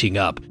that are reaching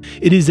up.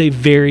 It is a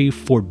very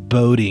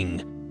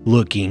foreboding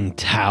looking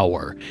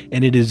tower,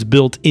 and it is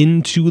built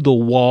into the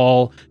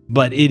wall,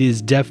 but it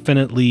is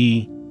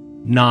definitely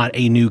not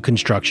a new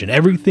construction.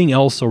 Everything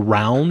else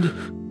around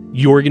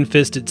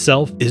Jorgenfist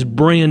itself is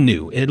brand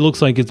new. It looks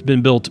like it's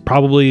been built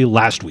probably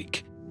last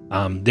week.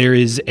 There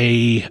is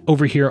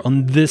over here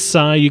on this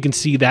side, you can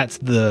see that's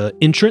the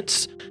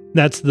entrance.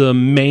 That's the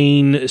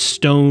main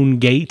stone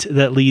gate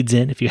that leads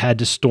in if you had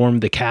to storm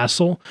the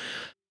castle.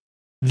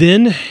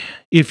 Then,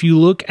 if you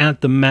look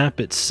at the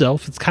map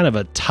itself, it's kind of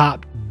a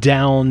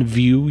top-down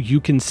view. You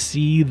can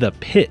see the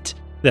pit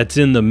that's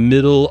in the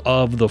middle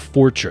of the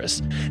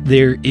fortress.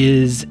 There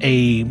is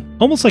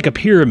almost like a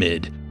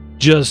pyramid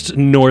just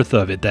north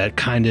of it that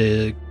kind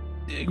of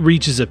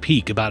reaches a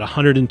peak about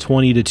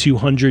 120 to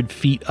 200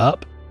 feet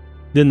up.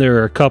 Then there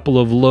are a couple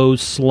of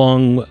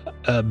low-slung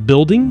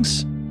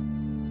buildings.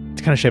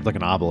 It's kind of shaped like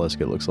an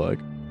obelisk, it looks like.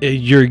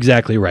 You're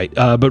exactly right.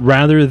 But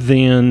rather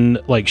than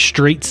like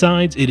straight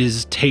sides, it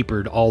is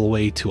tapered all the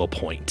way to a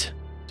point.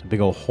 It's a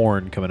big old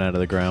horn coming out of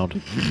the ground.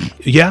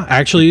 Yeah,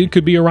 actually, it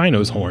could be a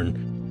rhino's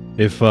horn.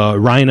 If a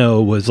rhino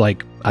was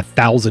like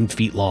 1,000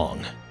 feet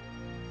long.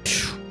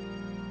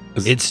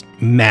 It's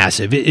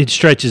massive. It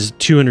stretches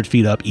 200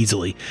 feet up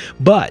easily.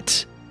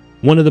 But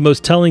one of the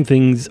most telling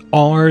things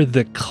are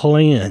the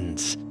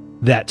clans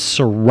that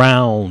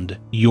surround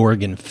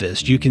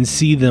Jorgenfist. You can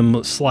see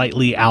them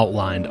slightly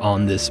outlined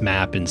on this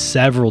map in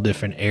several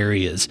different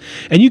areas.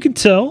 And you can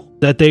tell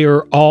that they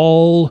are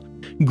all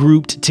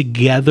grouped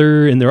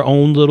together in their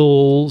own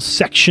little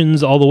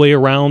sections all the way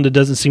around. It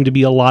doesn't seem to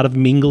be a lot of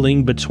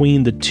mingling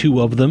between the two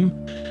of them.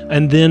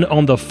 And then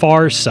on the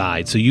far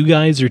side, so you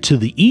guys are to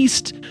the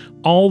east,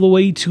 all the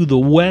way to the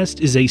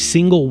west is a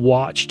single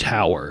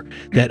watchtower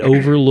that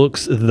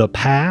overlooks the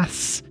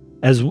pass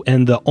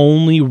and the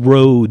only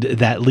road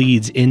that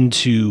leads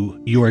into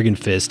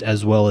Jorgenfist,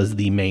 as well as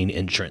the main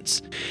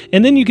entrance.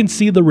 And then you can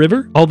see the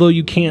river. Although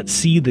you can't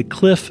see the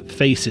cliff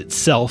face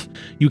itself,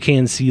 you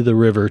can see the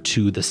river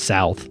to the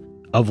south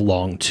of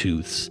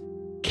Longtooth's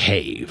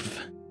cave.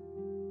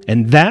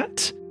 And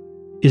that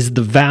is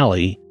the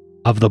Valley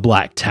of the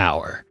Black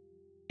Tower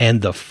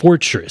and the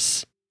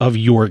Fortress of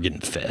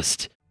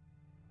Jorgenfist.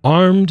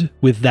 Armed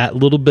with that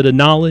little bit of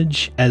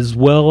knowledge, as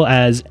well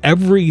as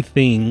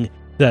everything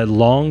that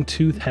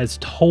Longtooth has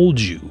told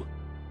you,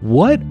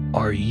 what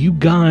are you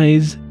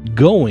guys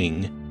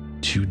going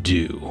to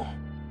do?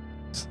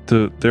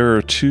 There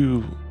are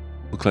 2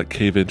 look like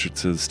cave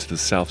entrances to the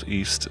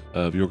southeast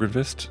of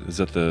Jorgenfist. Is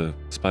that the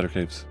spider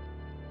caves?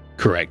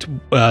 Correct.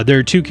 There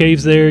are 2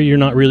 caves there. You're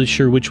not really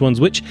sure which one's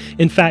which.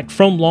 In fact,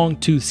 from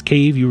Longtooth's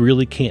cave, you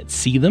really can't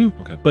see them,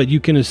 Okay. but you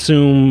can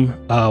assume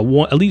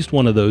at least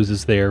one of those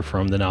is there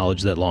from the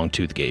knowledge that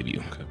Longtooth gave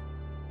you.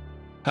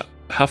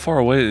 How far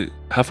away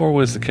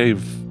is the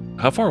cave?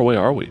 How far away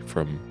are we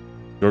from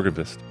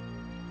Jorgenfist?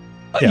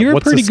 Yeah, You're a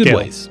what's the pretty good scale?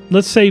 ways.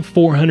 Let's say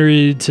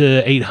 400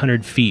 to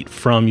 800 feet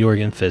from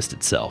Jorgenfist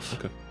itself.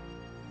 Okay.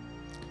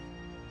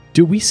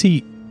 Do we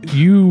see?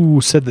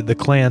 You said that the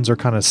clans are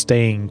kind of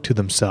staying to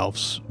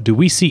themselves. Do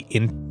we see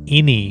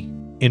any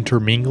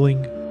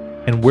intermingling?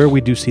 And where we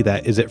do see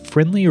that, is it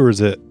friendly or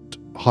is it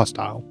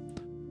hostile?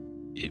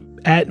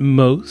 At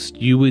most,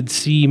 you would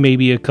see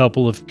maybe a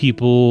couple of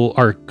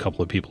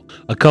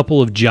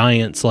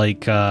giants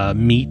like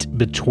meet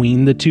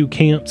between the 2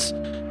 camps.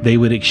 They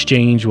would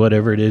exchange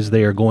whatever it is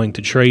they are going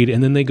to trade,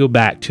 and then they go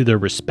back to their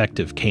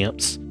respective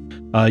camps.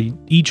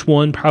 Each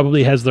one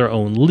probably has their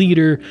own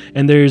leader,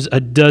 and there's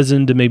a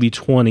dozen to maybe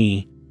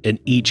 20 in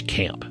each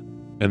camp.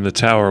 And the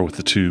tower with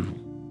the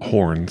 2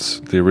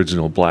 horns, the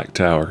original Black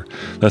Tower,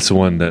 that's the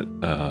one that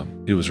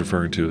he was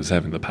referring to as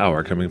having the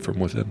power coming from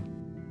within.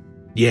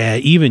 Yeah,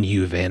 even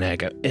you, Van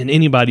Eck, and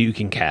anybody who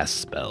can cast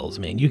spells,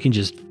 man, you can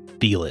just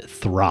feel it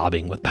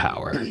throbbing with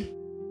power.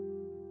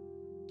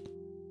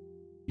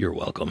 You're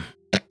welcome.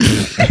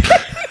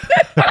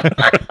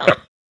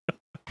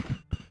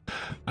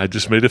 I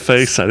just made a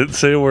face. I didn't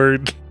say a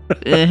word.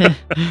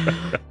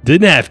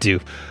 Didn't have to.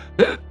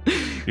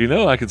 You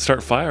know, I could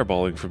start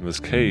fireballing from this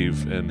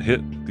cave and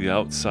hit the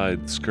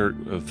outside skirt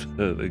of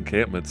the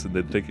encampments and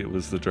they'd think it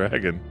was the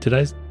dragon. Did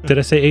I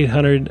say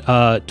 800?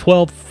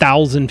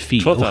 12,000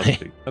 feet. 12,000 away.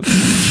 feet.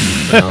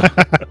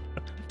 Okay.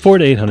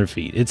 400 to 800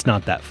 feet. It's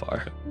not that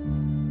far.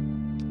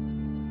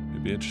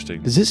 It'd be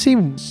interesting. Does it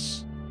seem...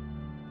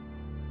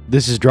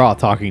 This is Draw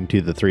talking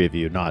to the three of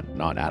you, not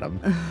Adam.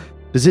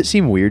 Does it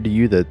seem weird to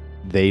you that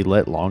they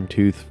let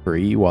Longtooth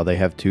free while they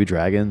have two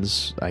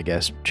dragons, I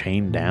guess,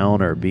 chained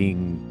down or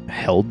being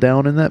held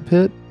down in that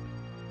pit?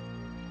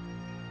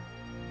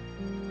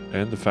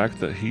 And the fact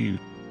that he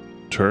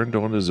turned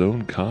on his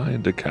own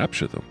kind to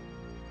capture them.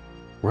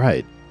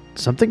 Right.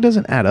 Something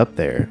doesn't add up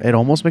there. It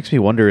almost makes me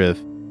wonder if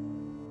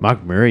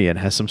Mokmurian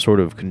has some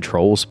sort of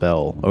control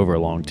spell over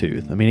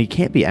Longtooth. I mean, he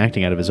can't be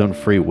acting out of his own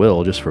free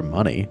will just for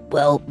money.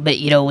 Well, but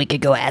we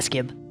could go ask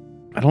him.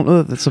 I don't know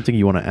that that's something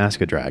you want to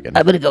ask a dragon.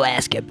 I'm gonna go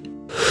ask him.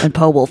 And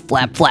Poe will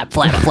flap, flap,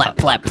 flap, flap,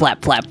 flap,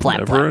 flap, flap, flap.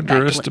 Never flap back to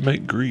him.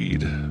 underestimate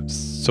greed.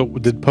 So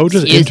did Poe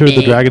just Excuse enter the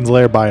me. dragon's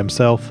lair by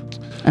himself?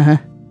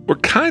 We're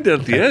kind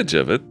of at the edge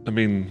of it. I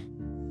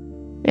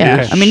mean,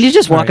 Yeah, Okay. I mean, you're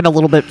just All walking a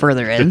little bit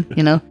further in,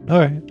 you know? All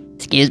right.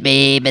 Excuse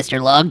me, Mr.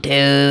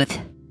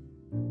 Longtooth.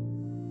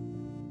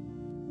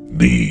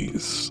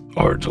 These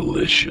are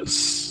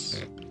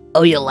delicious.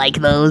 Oh, you like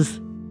those?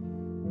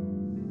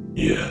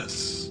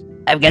 Yes.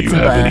 I've Do got you some.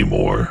 have any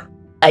more?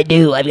 I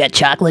do. I've got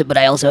chocolate, but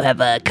I also have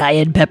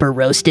cayenne pepper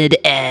roasted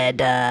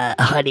and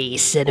honey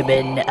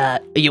cinnamon.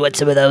 You want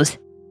some of those?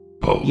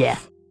 Both. Yeah.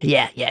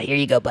 Here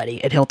you go,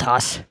 buddy. And he'll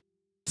toss.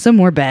 Some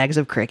more bags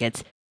of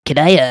crickets. Can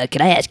I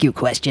ask you a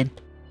question?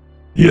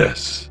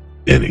 Yes.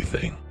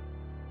 Anything.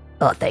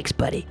 Oh, thanks,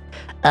 buddy.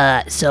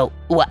 So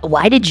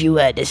why did you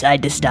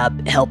decide to stop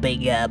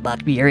helping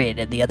Mokmurian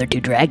and the other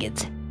two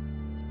dragons?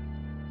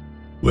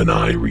 When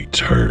I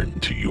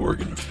returned to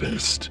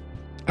Jorgenfist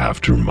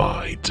after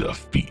my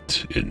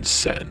defeat in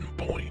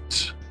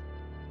Sandpoint,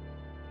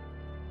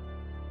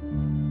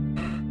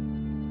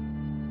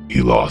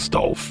 he lost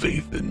all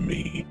faith in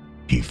me.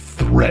 He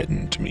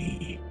threatened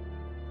me.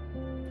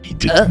 He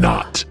did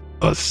not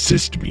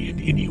assist me in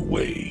any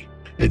way.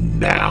 And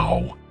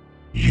now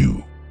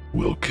you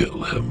will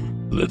kill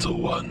him, little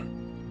one.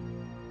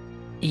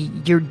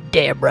 You're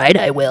damn right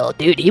I will.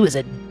 Dude, he was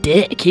a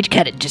dick. He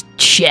kind of just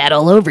shat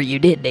all over you,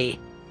 didn't he?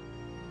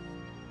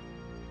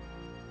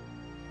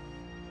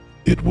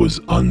 It was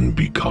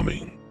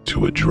unbecoming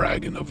to a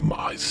dragon of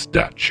my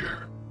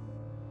stature.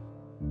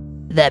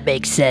 That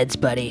makes sense,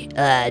 buddy.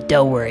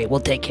 Don't worry. We'll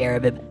take care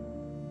of him.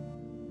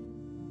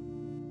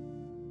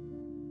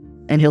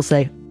 And he'll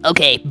say,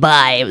 Okay,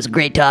 bye. It was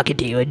great talking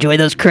to you. Enjoy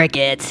those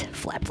crickets.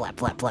 Flap, flap,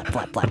 flap, flap,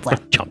 flap, flap, flap.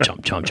 Chomp,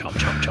 chomp, chomp, chomp,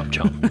 chomp,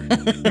 chomp,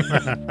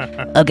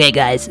 chomp. Okay,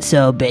 guys.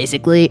 So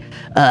basically,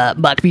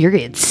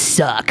 Mokmurian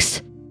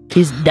sucks.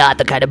 He's not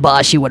the kind of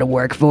boss you want to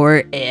work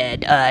for,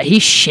 and he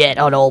shit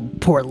on old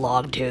poor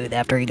Longtooth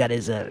after he got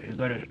his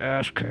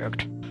ass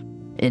kicked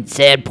in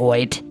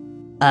Sandpoint.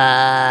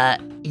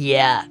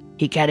 Yeah,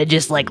 he kind of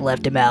just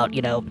left him out,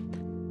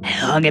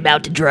 hung him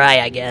out to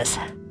dry, I guess.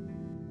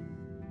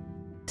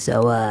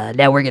 So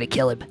now we're gonna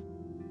kill him.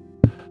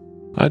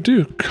 I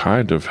do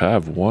kind of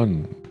have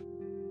one,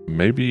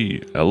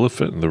 maybe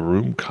elephant in the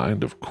room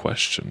kind of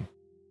question.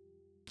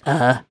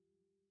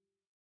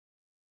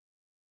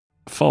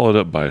 Followed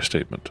up by a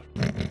statement.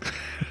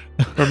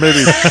 Or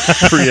maybe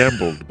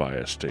preambled by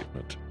a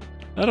statement.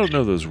 I don't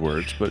know those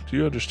words, but do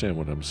you understand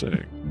what I'm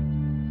saying?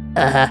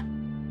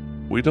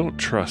 We don't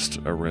trust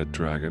a red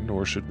dragon,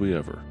 nor should we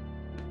ever.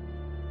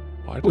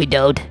 We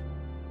don't.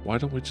 Why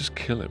don't we just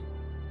kill him?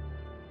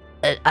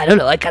 I don't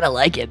know. I kind of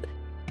like him.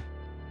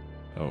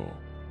 Oh.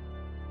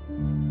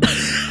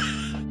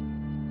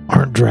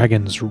 Aren't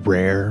dragons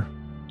rare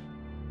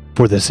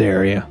for this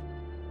area?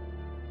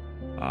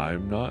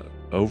 I'm not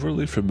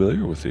overly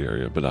familiar with the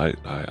area, but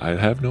I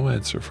have no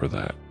answer for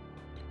that.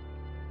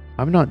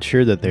 I'm not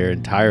sure that they're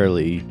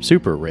entirely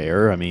super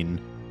rare. I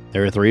mean,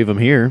 there are 3 of them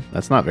here.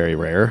 That's not very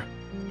rare.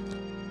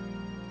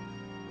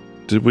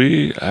 Did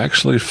we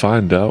actually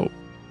find out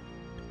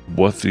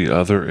what the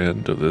other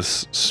end of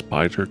this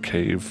spider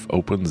cave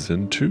opens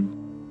into?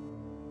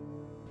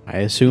 I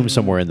assume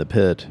somewhere in the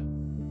pit.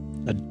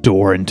 A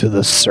door into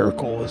the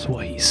circle is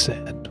what he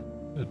said.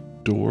 A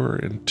door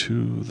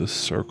into the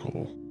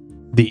circle.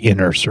 The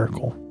inner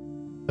circle.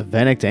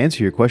 Vanek, to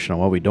answer your question on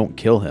why we don't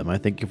kill him, I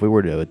think if we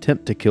were to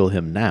attempt to kill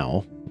him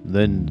now,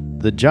 then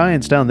the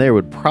giants down there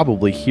would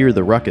probably hear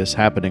the ruckus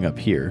happening up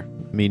here.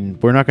 I mean,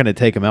 we're not going to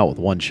take them out with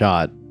one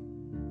shot.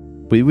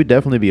 We would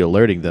definitely be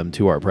alerting them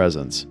to our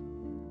presence.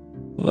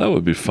 Well, that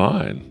would be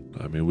fine.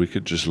 I mean, we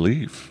could just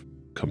leave,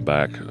 come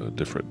back at a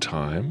different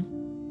time,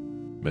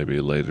 maybe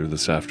later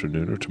this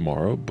afternoon or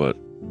tomorrow, but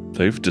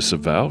they've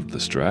disavowed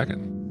this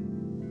dragon.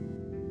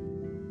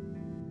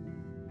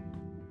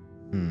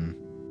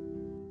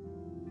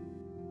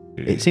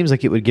 It seems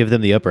like it would give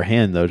them the upper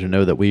hand, though, to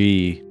know that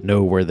we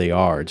know where they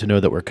are, to know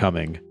that we're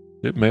coming.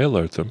 It may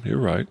alert them, you're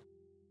right.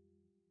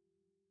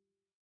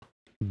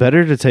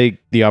 Better to take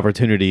the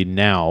opportunity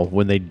now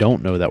when they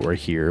don't know that we're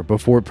here,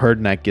 before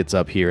Perdnak gets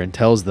up here and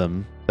tells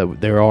them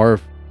that there are,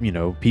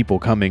 people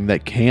coming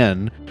that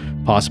can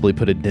possibly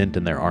put a dent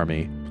in their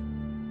army.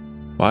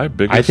 My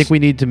biggest... I think we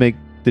need to make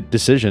the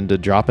decision to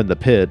drop in the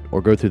pit or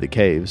go through the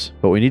caves,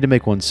 but we need to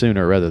make one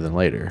sooner rather than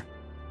later.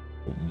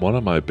 One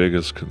of my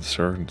biggest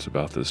concerns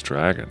about this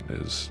dragon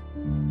is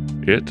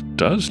it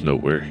does know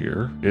we're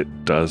here,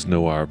 it does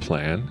know our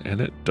plan,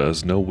 and it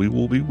does know we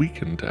will be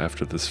weakened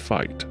after this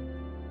fight.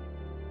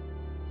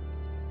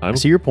 I I'm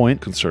see your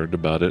point. concerned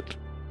about it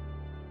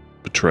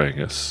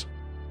betraying us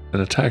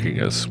and attacking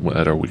us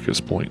at our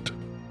weakest point.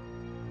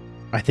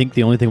 I think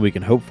the only thing we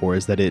can hope for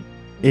is that it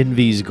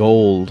envies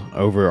gold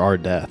over our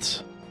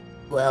deaths.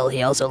 Well,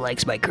 he also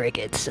likes my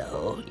crickets,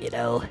 so,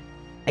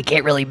 I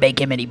can't really make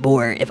him any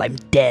more if I'm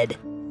dead.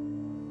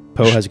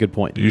 Poe has a good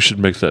point. You should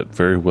make that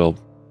very well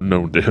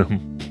known to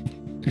him.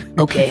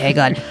 Okay, hang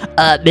on.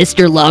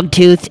 Mr.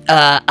 Longtooth,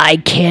 I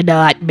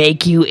cannot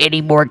make you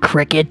any more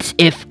crickets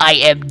if I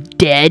am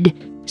dead,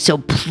 so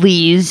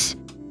please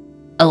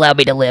allow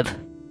me to live.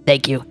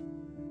 Thank you.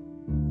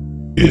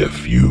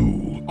 If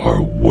you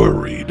are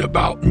worried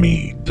about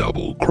me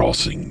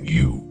double-crossing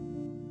you,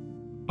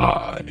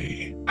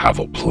 I have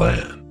a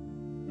plan.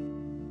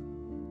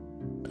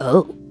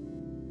 Oh,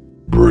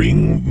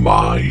 Bring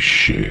my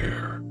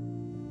share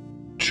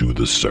to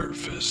the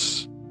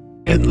surface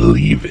and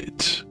leave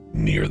it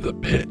near the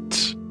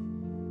pit.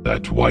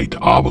 That white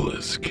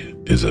obelisk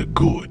is a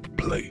good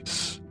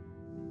place.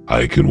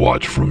 I can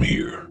watch from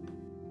here,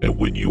 and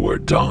when you are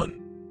done,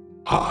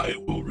 I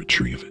will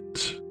retrieve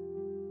it.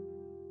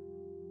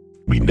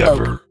 We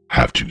never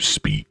have to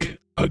speak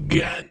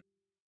again.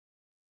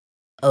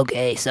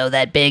 okay, so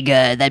that big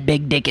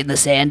dick in the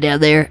sand down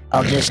there,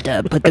 I'll just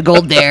put the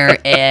gold there,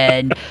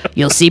 and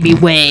you'll see me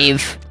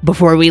wave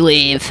before we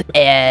leave,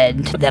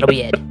 and that'll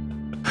be it.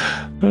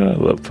 I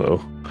love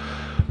Poe.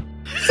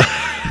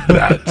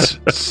 That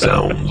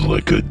sounds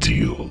like a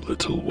deal,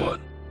 little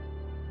one.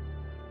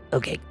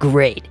 Okay,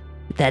 great.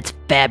 That's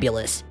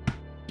fabulous.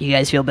 You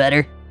guys feel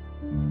better?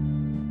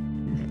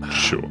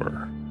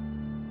 Sure.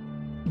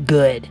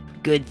 Good.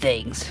 Good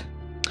things.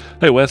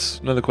 Hey, Wes,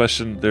 another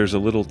question. There's a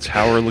little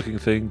tower-looking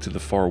thing to the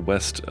far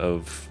west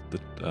of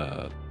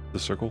the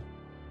circle.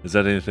 Is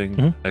that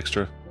anything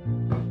extra?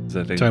 Is that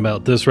anything? Talking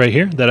about this right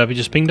here that I've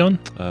just pinged on?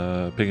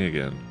 Ping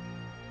again.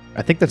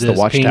 I think that's the This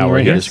watchtower ping he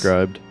right here?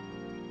 described.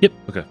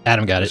 Okay.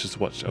 Adam got It's it. just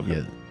watch. Okay.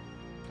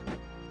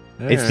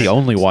 Yeah. It's the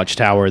Alright. only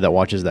watchtower that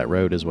watches that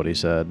road, is what he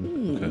said.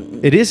 Okay.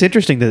 It is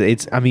interesting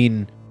that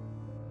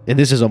and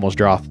this is almost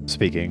Droth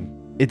speaking.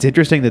 It's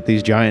interesting that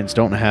these giants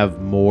don't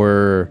have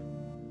more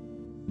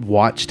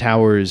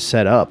watchtowers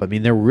set up. I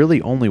mean, they're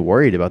really only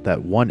worried about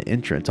that one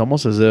entrance,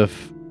 almost as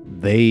if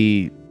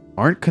they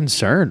aren't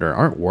concerned or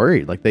aren't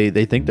worried. Like they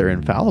think they're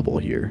infallible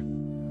here.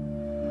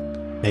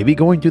 Maybe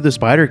going through the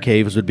spider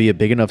caves would be a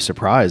big enough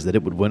surprise that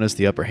it would win us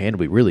the upper hand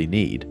we really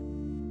need.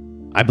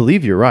 I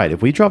believe you're right.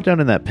 If we drop down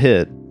in that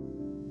pit,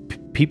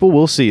 people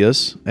will see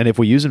us, and if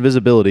we use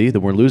invisibility,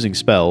 then we're losing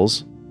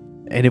spells.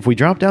 And if we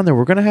drop down there,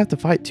 we're going to have to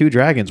fight two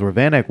dragons where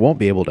Vanek won't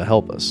be able to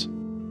help us.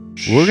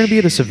 We're going to be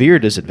at a severe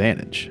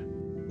disadvantage.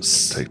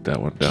 Take that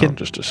one down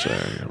just a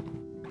second.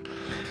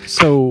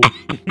 So,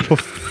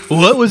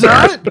 What was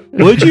that?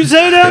 What'd you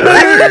say down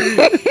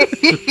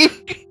there?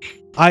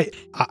 I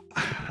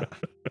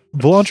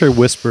Volantre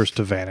whispers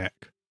to Vanek,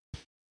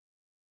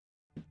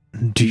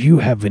 "Do you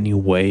have any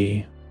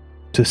way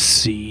to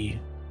see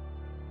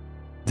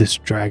this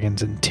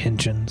dragon's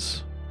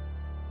intentions?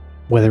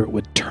 Whether it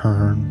would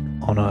turn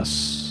on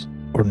us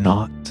or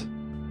not,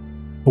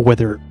 or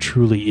whether it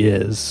truly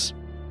is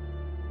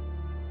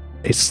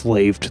a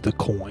slave to the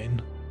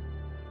coin?"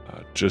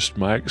 Just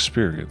my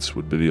experience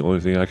would be the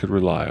only thing I could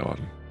rely on.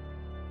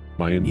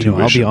 My You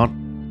intuition. know,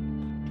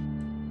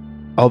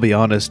 I'll be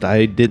honest,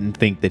 I didn't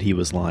think that he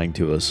was lying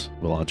to us,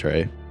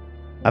 Volantre.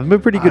 I'm a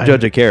pretty good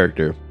judge of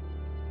character.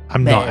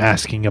 I'm not Man.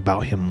 asking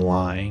about him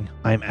lying.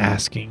 I'm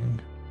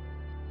asking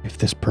if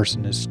this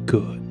person is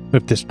good,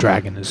 if this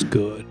dragon is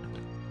good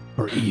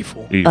or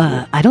evil.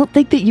 Evil. I don't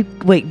think that you.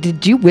 Wait,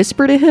 did you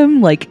whisper to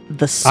him like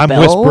the spell? I'm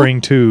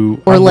whispering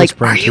to, Or I'm like,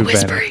 whispering are you to Vanek.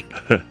 whispering?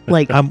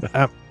 Like,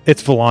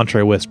 It's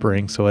Volantre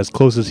whispering, so as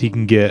close as he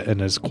can get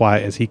and as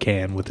quiet as he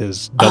can with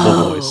his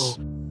double voice.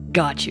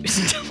 got you.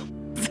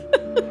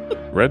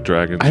 Red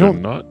dragons I are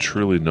don't- not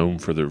truly known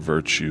for their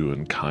virtue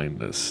and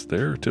kindness.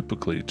 They're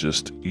typically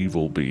just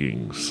evil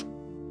beings.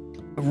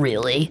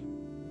 Really?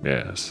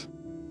 Yes.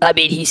 I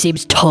mean, he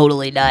seems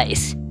totally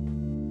nice.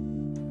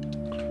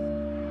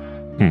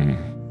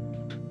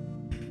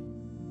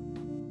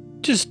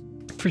 Just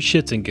for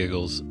shits and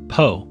giggles.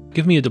 Poe,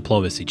 give me a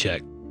diplomacy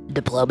check.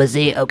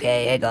 Diplomacy?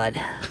 Okay, hang on.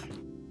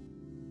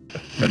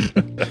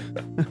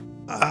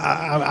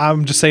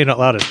 I'm just saying out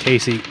loud as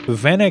Casey.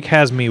 Vanek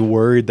has me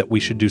worried that we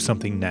should do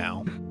something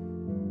now.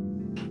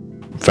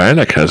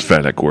 Vanek has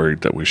Vanek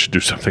worried that we should do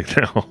something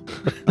now.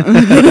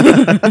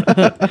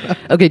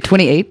 Okay,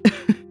 28.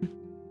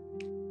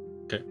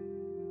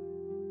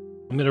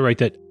 I'm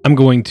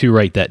going to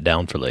write that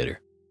down for later.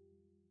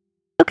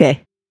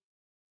 Okay.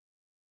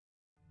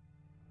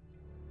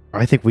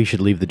 I think we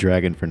should leave the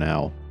dragon for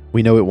now.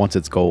 We know it wants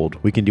its gold.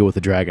 We can deal with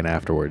the dragon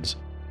afterwards.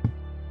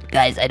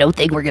 Guys, I don't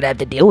think we're gonna have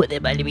to deal with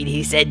him. I mean,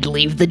 he said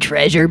leave the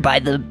treasure by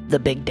the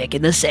big dick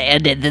in the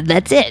sand, and then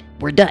that's it.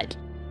 We're done.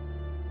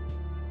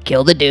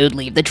 Kill the dude,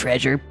 leave the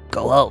treasure,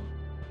 go home.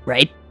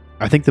 Right?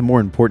 I think the more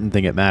important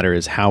thing that matters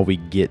is how we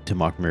get to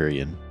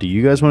Mokmurian. Do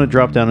you guys want to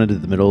drop down into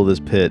the middle of this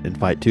pit and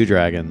fight 2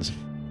 dragons?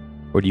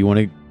 Or do you want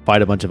to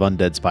fight a bunch of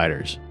undead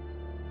spiders?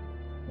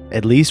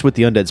 At least with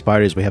the undead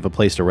spiders, we have a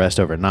place to rest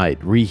overnight,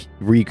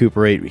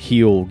 recuperate,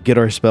 heal, get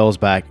our spells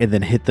back, and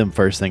then hit them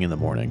first thing in the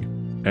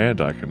morning.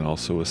 And I can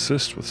also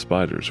assist with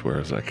spiders,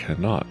 whereas I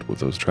cannot with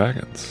those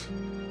dragons.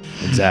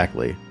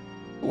 Exactly.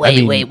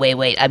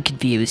 Wait. I'm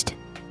confused.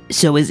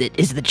 So is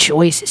the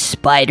choice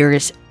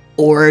spiders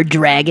or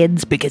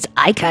dragons? Because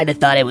I kind of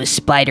thought it was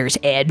spiders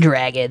and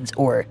dragons,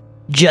 or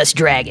just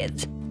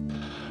dragons.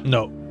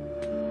 No.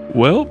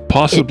 Well,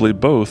 possibly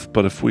both,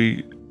 but if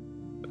we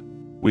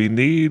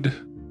need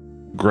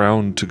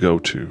ground to go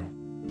to.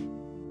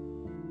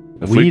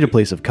 We need a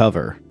place of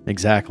cover.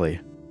 Exactly.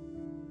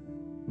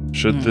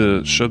 Should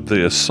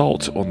the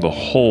assault on the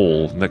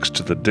hole next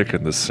to the dick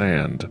in the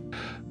sand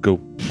go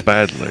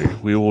badly,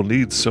 we will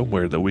need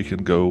somewhere that we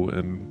can go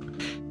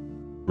and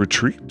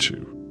retreat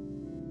to.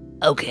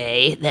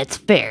 Okay, that's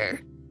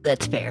fair. If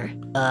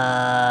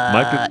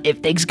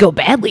things go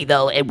badly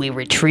though and we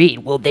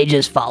retreat, will they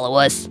just follow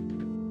us?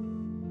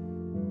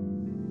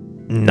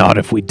 Not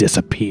if we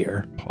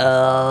disappear.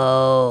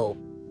 Oh,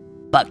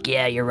 fuck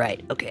yeah, you're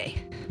right. Okay.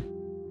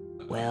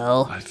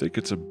 Well, I think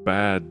it's a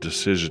bad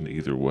decision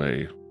either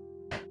way.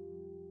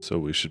 So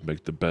we should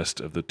make the best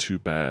of the 2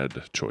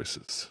 bad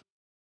choices.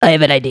 I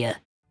have an idea.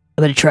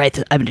 I'm gonna try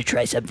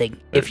something.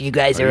 If you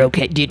guys are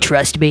okay, do you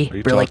trust me Are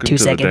you for like talking 2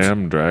 to seconds? the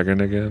damn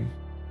dragon again?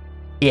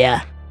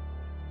 Yeah,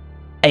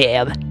 I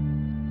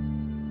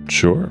am.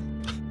 Sure.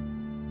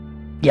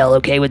 Y'all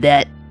okay with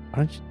that?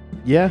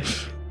 Yeah.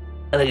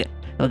 I'm gonna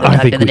I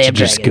talk think to the we damn should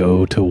just dragon.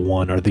 go to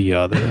one or the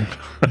other.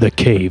 The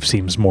cave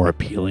seems more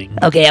appealing.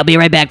 Okay, I'll be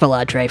right back,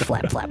 Volantre.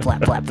 Flap, flap,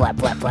 flap, flap, flap,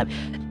 flap, flap.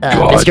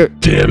 God Mr.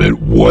 damn it,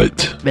 what?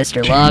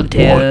 Mr. do you want?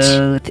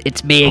 Longtooth,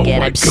 it's me Oh again.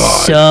 my I'm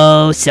God.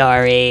 so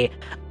sorry.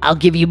 I'll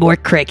give you more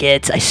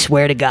crickets. I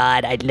swear to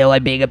God. I know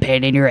I'm being a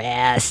pain in your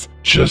ass.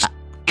 Just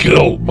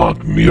kill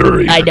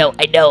Mokmurian.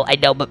 I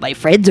know, but my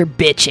friends are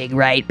bitching,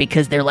 right?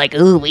 Because they're like,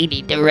 ooh, we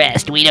need to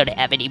rest. We don't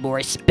have any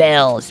more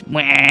spells.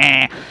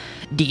 Mwah.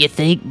 Do you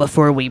think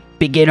before we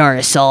begin our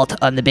assault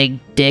on the big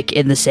dick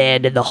in the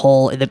sand and the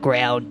hole in the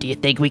ground, do you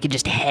think we can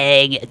just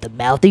hang at the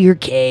mouth of your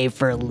cave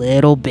for a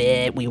little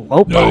bit? We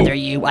won't No. bother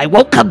you. I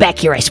won't come back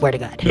here, I swear to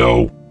God.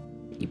 No,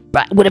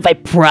 What if I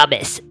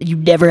promise? You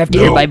never have to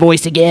hear No. my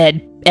voice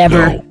again.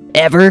 Ever. No.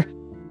 Ever?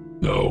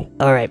 no.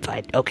 Alright,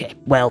 fine. Okay.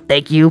 Well,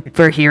 thank you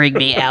for hearing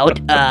me out.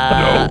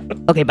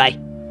 Okay, bye.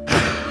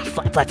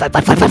 Flap, flap, flap,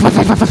 flap, flap, flap, flap,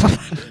 flap, flap, flap.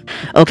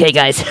 Okay,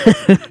 guys.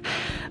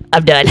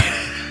 I'm done.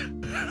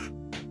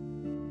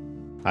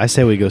 I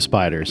say we go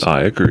spiders.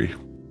 I agree.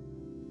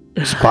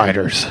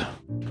 Spiders.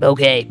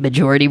 Okay,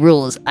 majority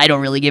rules. I don't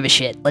really give a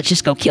shit. Let's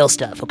just go kill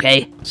stuff,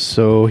 okay?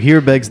 So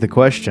here begs the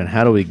question,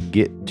 how do we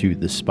get to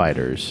the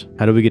spiders?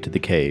 How do we get to the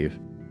cave?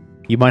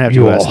 You might have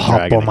You to all ask the hop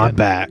dragon on my again.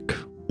 back.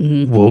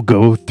 Mhm. We'll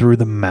go through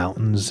the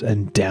mountains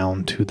and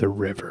down to the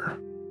river,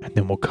 and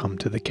then we'll come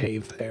to the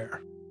cave there.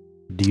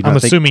 Do you I'm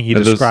not think- assuming he and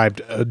those-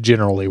 described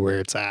generally where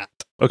it's at.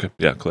 Okay,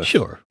 yeah, Cliff.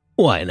 Sure.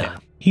 Why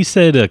not? He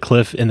said a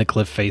cliff in the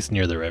cliff face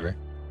near the river.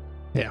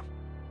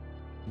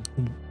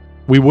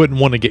 We wouldn't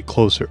want to get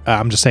closer.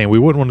 I'm just saying, we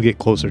wouldn't want to get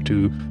closer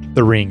to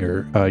the ring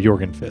or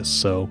Jorgenfist.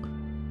 So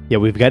Yeah,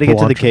 we've got to get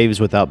to the Volantre. caves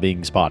without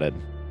being spotted.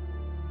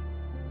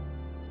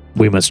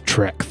 We must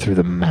trek through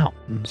the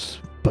mountains,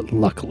 but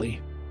luckily,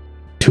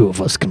 2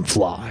 of us can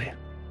fly.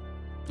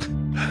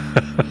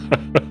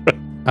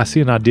 I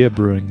see an idea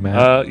brewing,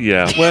 Matt.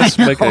 Yeah, Wes,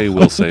 make a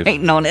will save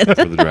Waiting on it.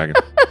 for the dragon.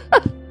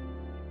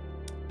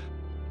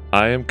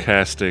 I am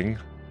casting,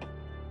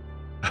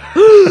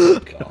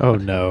 Oh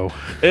no.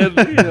 and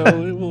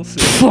we'll see.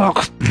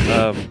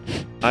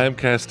 I am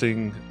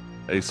casting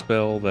a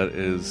spell that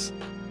is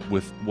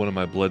with one of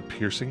my blood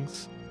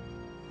piercings,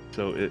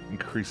 so it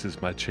increases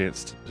my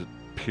chance to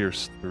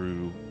pierce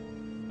through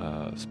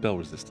spell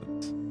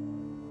resistance.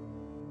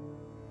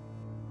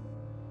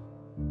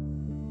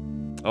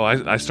 Oh, I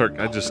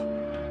just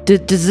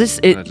Does this?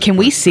 I just Can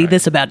we went see back.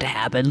 this about to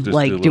happen? Just do a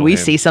Like, do little we hand.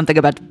 see something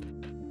about?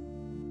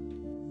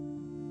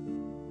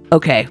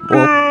 Okay. Well,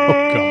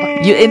 Oh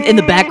God! in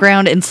the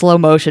background in slow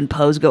motion,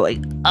 Poe's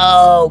going.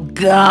 Oh,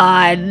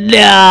 God,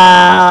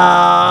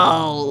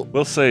 no!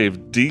 will save.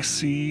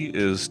 DC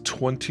is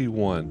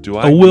 21. Do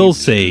I A will need to,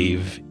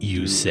 save,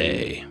 you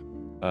say.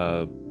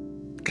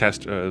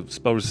 cast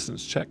spell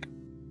resistance check?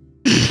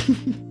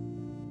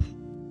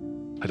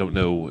 I don't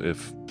know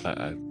if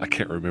I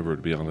can't remember,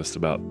 to be honest,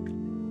 about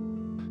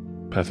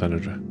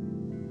Pathfinder.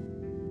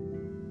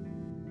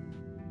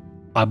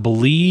 I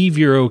believe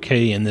you're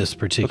okay in this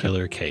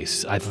particular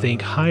case. I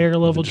think higher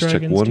level just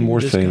check dragons one do, more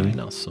this thing. guy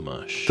not so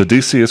much. The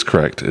DC is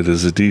correct. It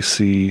is a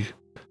DC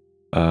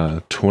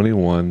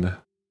 21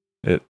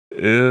 It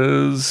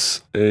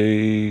is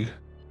a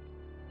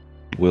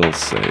will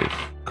save,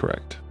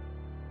 correct?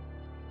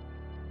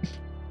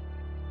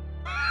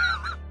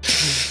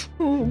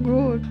 Oh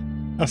god.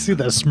 I see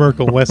that smirk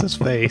on Wes's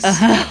face.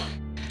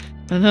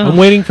 I'm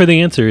waiting for the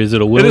answer. Is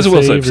it a will It is a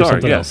will save save. or Sorry,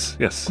 something yes,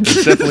 yes,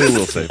 it's definitely a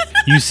will save.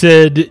 You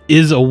said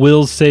is a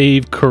will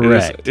save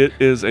correct? It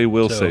is a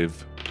will So-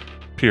 save.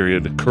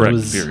 Period. Correct.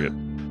 was- Period.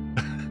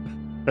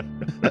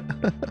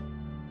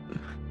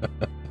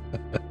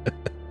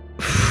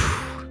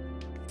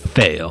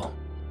 Fail.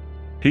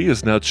 He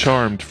is now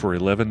charmed for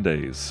 11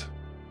 days.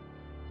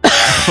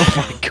 Oh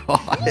my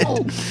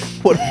god.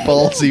 What a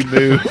ballsy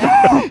move.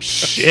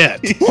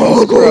 Shit.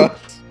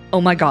 Oh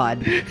my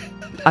god.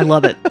 I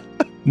love it.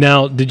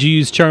 Now, did you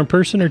use charm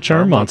person or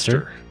charm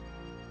monster?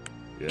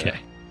 Yeah, Okay.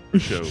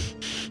 Show.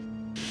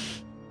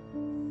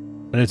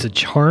 And it's a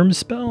charm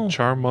spell?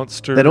 Charm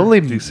monster. That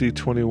only- DC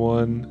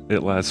 21.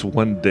 It lasts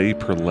 1 day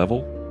per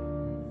level.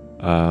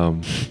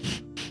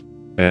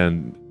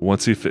 And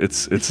once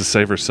it's a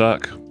save or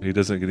suck. He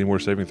doesn't get any more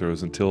saving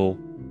throws until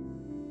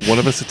one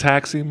of us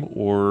attacks him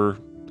or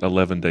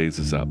 11 days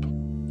is up.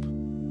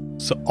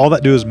 So all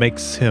that do is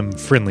makes him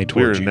friendly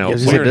towards you. Now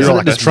Yeah, we're doesn't now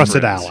like his best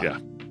trusted friends. ally.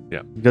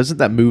 Yeah. Doesn't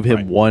that move him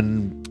Right.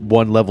 one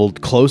level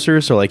closer?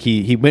 So like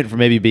he went from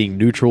maybe being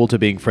neutral to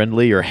being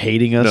friendly or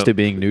hating us No, to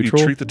being neutral?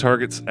 You treat the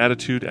target's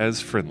attitude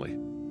as friendly.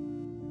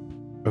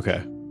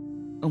 Okay.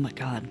 Oh my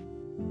god.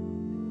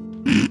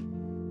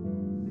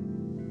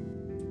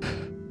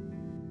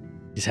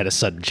 He's had a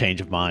sudden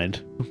change of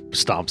mind.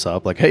 Stomps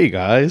up like, hey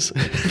guys.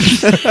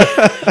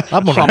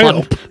 I'm gonna Hop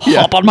help.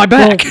 Hop on my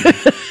back.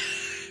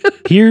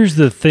 Here's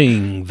the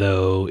thing,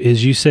 though,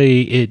 is you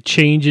say it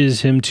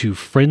changes him to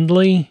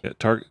friendly. Yeah,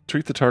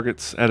 treat the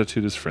target's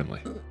attitude as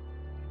friendly.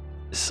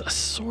 I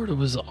sort of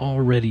was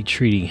already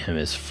treating him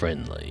as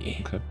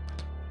friendly.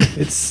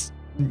 It's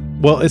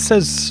well, it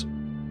says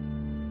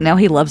Now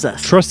he loves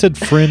us. trusted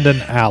friend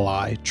and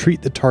ally.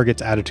 Treat the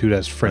target's attitude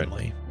as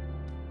friendly.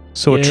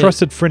 So a Yeah,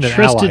 trusted friend and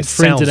ally Trusted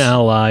friend sounds and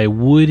ally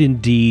would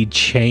indeed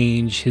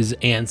change his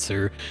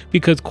answer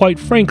because, quite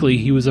frankly,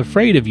 he was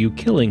afraid of you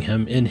killing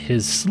him in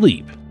his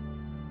sleep.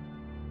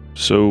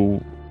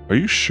 So, are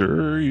you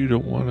sure you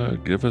don't want to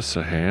give us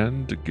a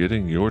hand to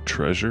getting your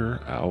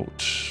treasure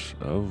out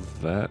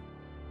of that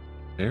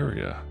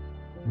area?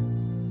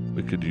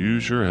 We could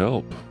use your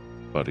help,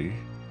 buddy.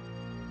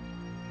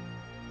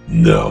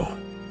 No.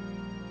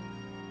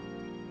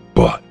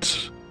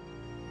 But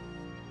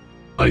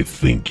I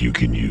think you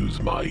can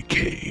use my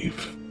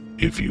cave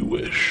if you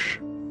wish.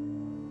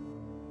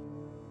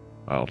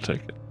 I'll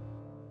take it.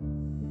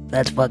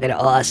 That's fucking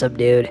awesome,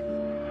 dude.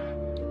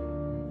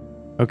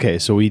 Okay,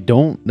 so we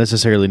don't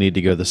necessarily need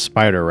to go the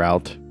spider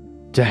route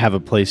to have a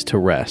place to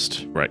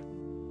rest.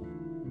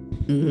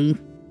 hmm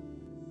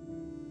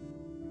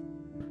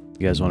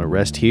You guys want to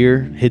rest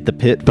here? Hit the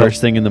pit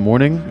first thing in the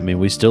morning? I mean,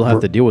 we still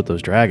have to deal with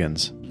those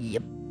dragons.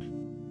 Yep.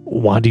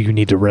 why do you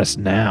need to rest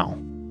now?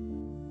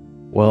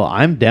 Well,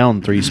 I'm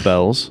down 3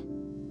 spells.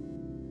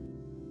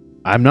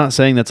 I'm not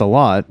saying that's a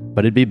lot,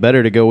 but it'd be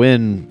better to go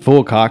in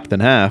full cocked than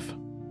half.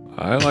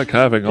 I like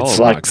having all It's of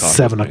my like coffee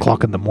 7 with me.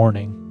 o'clock in the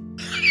morning.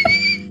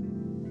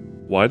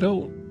 Why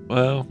don't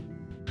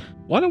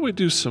we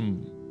do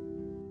some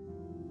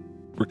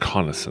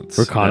reconnaissance? at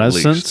least?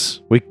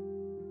 Reconnaissance?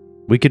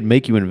 We could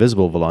make you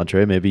invisible,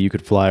 Volantre. Maybe you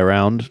could fly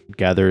around,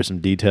 gather some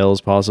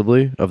details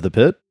possibly of the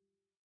pit.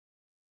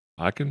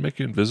 I can make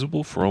you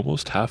invisible for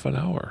almost half an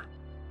hour.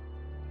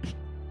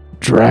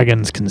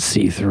 Dragons can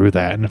see through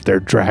that, and if there are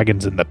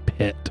dragons in the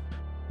pit,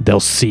 they'll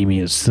see me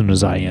as soon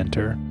as I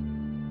enter.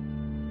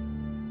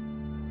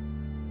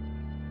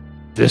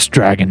 This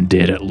dragon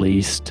did, at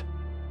least.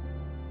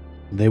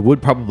 They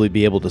would probably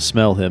be able to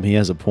smell him. He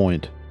has a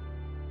point.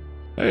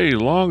 Hey,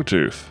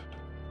 Longtooth,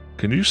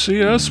 can you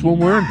see us when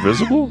we're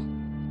invisible?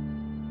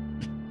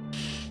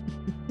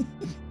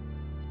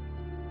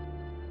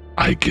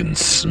 I can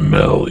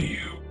smell you.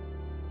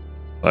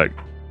 Like,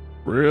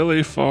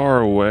 really far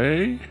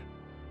away?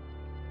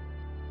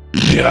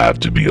 You have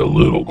to be a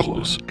little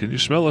closer. Can you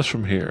smell us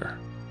from here?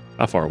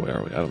 How far away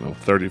are we? I don't know,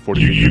 30,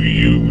 40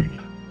 You, feet?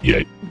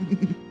 yeah.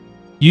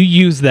 You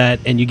use that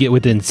and you get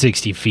within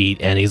 60 feet,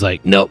 and he's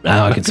like, nope,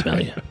 now I can smell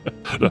you.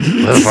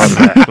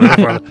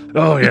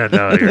 Oh, yeah,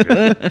 no, you're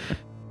good.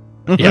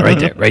 Yeah, right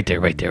there, right there,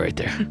 right there, right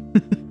there.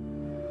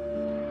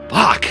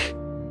 Fuck!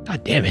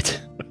 God damn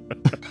it.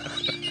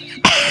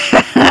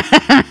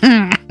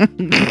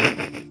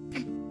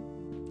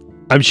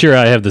 I'm sure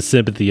I have the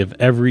sympathy of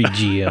every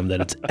GM that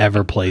has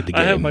ever played the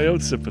game. I have my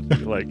own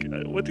sympathy. Like,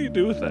 what do you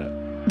do with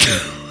that?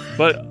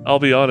 But I'll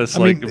be honest, I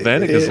like, mean,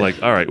 Vanek is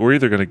like, all right, we're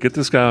either going to get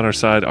this guy on our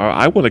side, or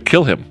I want to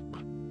kill him.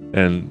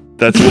 And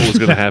that's what was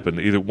going to happen.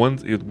 Either one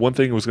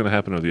thing was going to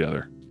happen or the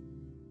other.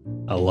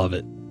 I love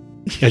it.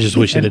 I just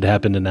wish it had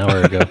happened an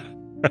hour ago.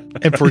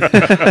 And for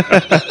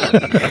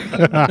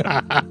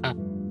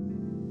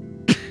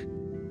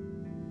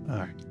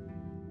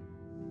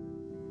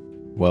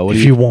Well, what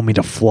if do you want me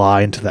to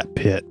fly into that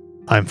pit,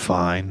 I'm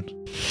fine.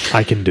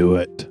 I can do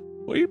it.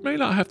 We may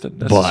not have to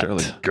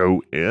necessarily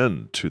go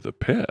into the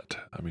pit.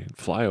 I mean,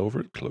 fly over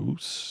it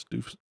close,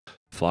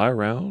 fly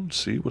around,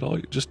 see what all.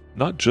 Just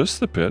not just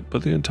the pit,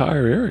 but the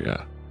entire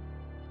area.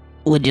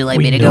 Would you like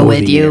We me to know go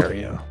with the you?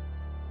 area.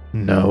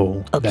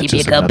 No, I'll that's keep you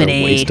just another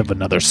company. waste of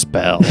another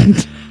spell.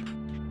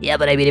 Yeah,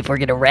 but I mean, if we're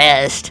gonna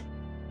rest,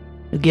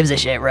 who gives a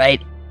shit,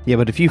 right? Yeah,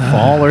 but if you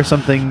fall or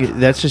something,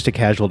 that's just a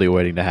casualty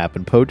waiting to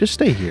happen. Poe, just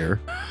stay here.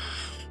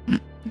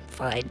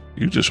 Fine.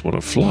 You just want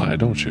to fly,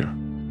 don't you?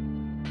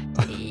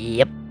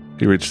 Yep.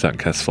 He reaches out and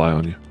casts fly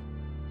on you.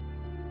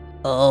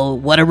 Oh,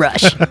 what a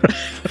rush.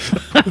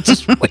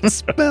 Just waste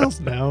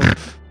spells now.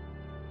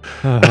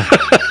 I'm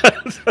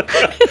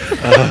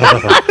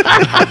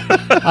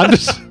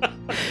just.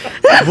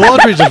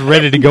 Valdry's just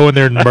ready to go in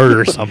there and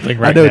murder something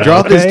right I know, now.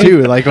 drop okay? this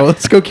too. Like, oh,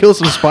 let's go kill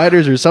some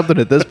spiders or something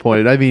at this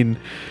point. I mean,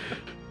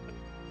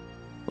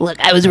 Look,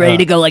 I was ready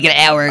to go like an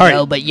hour ago,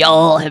 right. but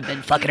y'all have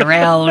been fucking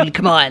around.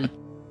 Come on.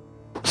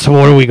 So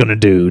what are we gonna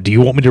do? Do you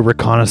want me to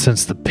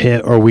reconnaissance the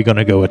pit, or are we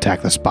gonna go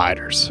attack the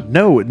spiders?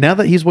 no, now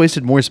that he's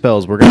wasted more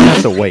spells, we're going to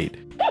have to wait.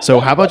 So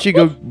how about you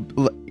go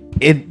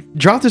and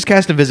drop this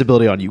cast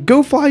invisibility on you.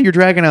 Go fly your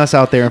dragon ass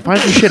out there and find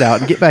some shit out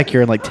and get back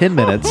here in like 10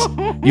 minutes.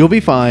 You'll be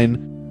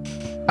fine.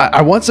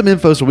 I want some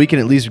info so we can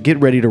at least get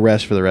ready to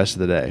rest for the rest of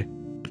the day.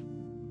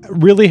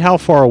 Really, how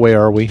far away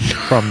are we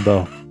from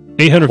the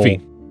 800 hole?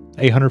 feet.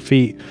 800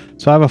 feet.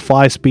 So I have a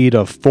fly speed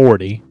of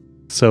 40.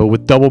 So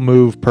with double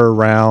move per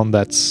round,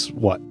 that's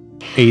what?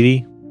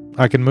 80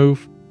 I can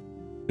move?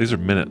 These are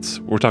minutes.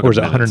 We're talking. Or is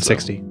it minutes,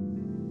 160?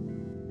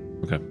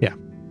 though. Okay. Yeah.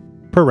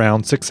 Per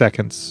round, 6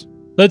 seconds.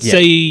 Let's Yeah.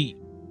 say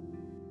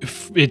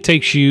if it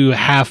takes you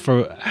half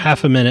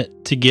a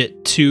minute to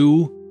get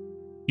to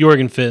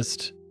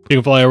Jorgenfist. You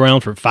can fly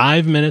around for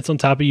 5 minutes on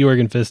top of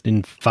Jorgenfist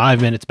and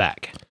 5 minutes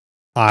back.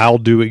 I'll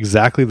do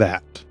exactly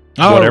that.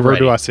 Whatever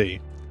do Alrighty. I see?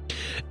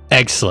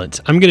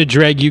 Excellent. I'm going to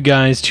drag you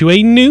guys to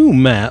a new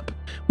map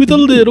with a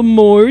little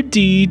more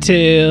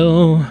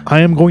detail. I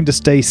am going to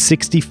stay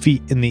 60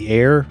 feet in the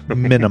air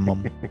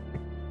minimum.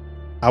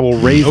 I will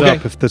raise Okay.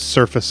 up if the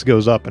surface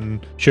goes up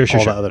and Sure,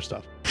 all that other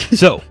stuff.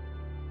 So,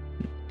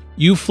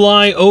 you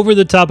fly over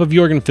the top of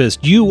Jorgenfist.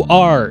 You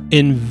are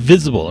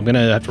invisible. I'm going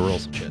to have to roll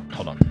some shit.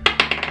 Hold on.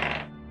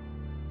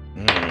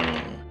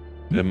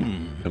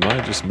 Am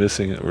I just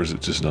missing it, or is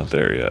it just not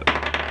there yet?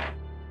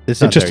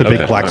 It's It's just a there big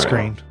yet. Okay, black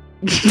alright.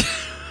 screen.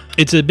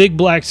 It's a big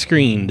black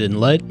screen. Then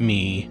let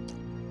me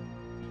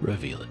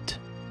reveal it.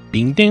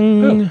 Bing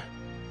ding.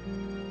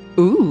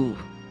 Ooh.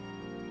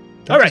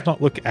 That does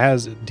not look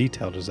as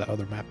detailed as that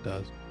other map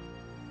does.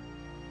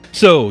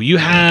 So you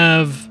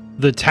have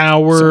the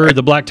tower,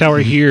 the black tower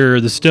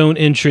here, the stone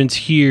entrance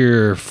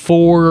here,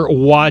 4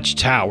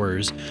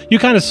 watchtowers. You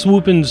kind of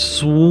swoop and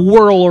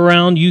swirl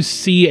around. You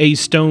see a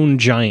stone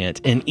giant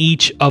in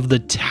each of the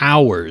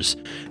towers.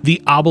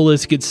 The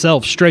obelisk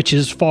itself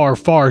stretches far,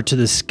 far to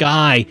the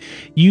sky.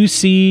 You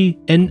see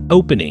an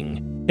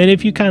opening. And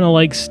if you kind of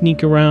like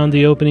sneak around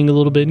the opening a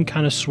little bit and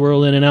kind of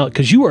swirl in and out,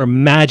 because you are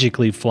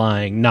magically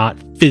flying, not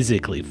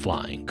physically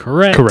flying,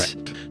 correct?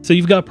 Correct. So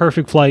you've got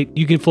perfect flight.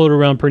 You can float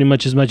around pretty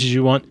much as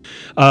you want.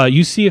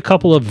 You see a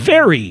couple of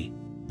very,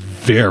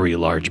 very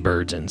large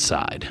birds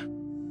inside.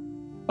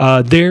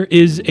 There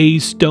is a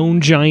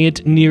stone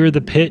giant near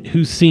the pit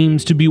who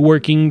seems to be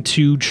working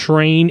to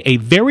train a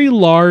very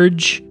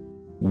large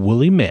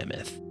woolly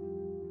mammoth.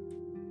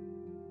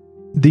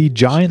 The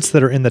giants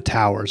that are in the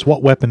towers,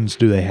 what weapons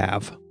do they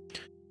have?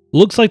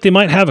 Looks like they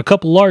might have a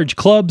couple large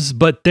clubs,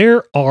 but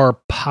there are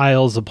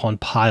piles upon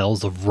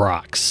piles of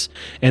rocks.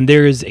 And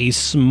there is a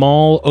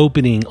small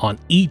opening on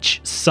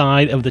each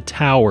side of the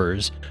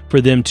towers for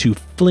them to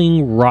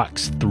fling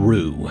rocks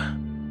through.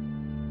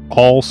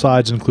 All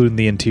sides, including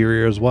the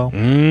interior as well?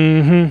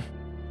 Mm-hmm.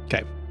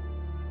 Okay.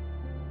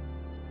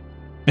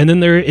 And then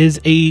there is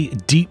a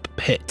deep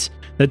pit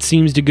that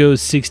seems to go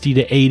 60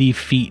 to 80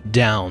 feet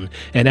down.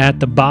 And at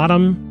the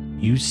bottom,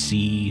 you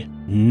see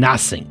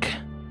Nasink.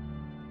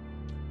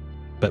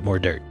 But more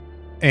dirt.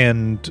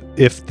 And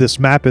if this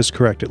map is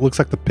correct, it looks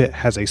like the pit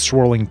has a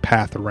swirling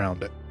path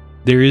around it.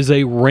 There is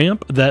a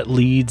ramp that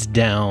leads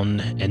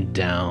down and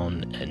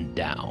down and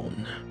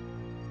down.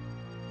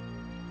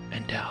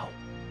 And down.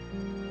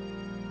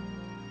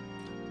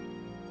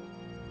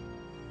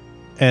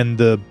 And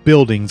the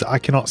buildings, I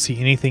cannot see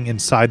anything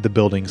inside the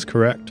buildings,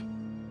 correct?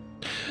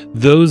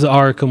 Those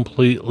are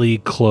completely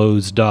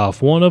closed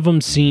off. One of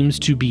them seems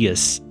to be a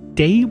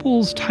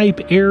stables type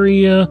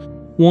area.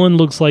 One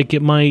looks like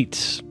it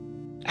might...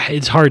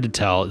 It's hard to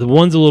tell. The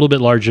one's a little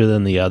bit larger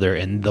than the other,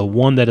 and the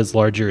one that is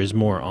larger is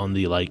more on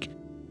the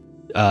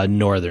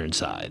northern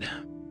side.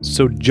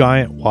 So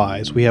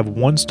giant-wise, we have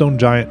one stone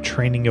giant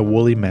training a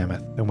woolly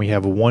mammoth, and we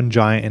have one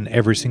giant in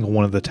every single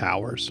one of the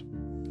towers.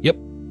 Yep.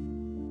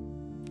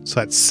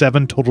 So that's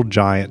 7 total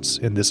giants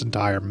in this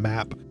entire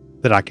map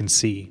that I can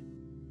see.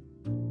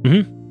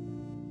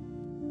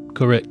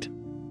 Correct.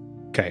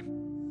 Okay.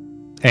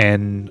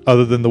 And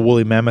other than the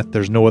woolly mammoth,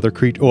 there's no other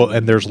creature. Oh,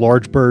 and there's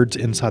large birds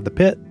inside the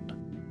pit.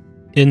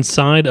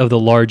 Inside of the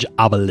large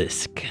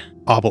obelisk.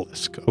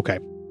 Obelisk. Okay.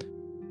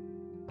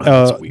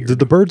 That's weird. Did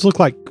the birds look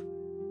like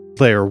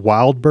They're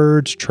wild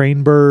birds,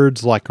 trained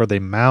birds. Like, are they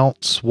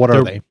mounts? What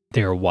are they?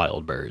 They're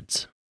wild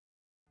birds.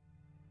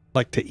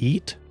 Like to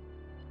eat?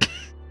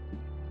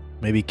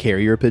 Maybe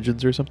carrier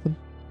pigeons or something?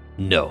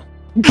 No,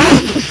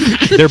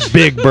 They're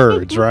big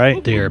birds,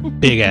 right? they're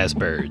big ass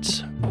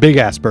birds. Big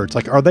ass birds.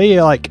 Like, are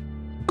they like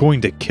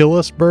going to kill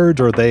us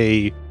birds, or are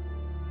they?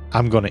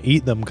 I'm going to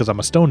eat them because I'm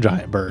a stone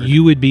giant bird.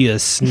 You would be a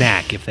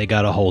snack if they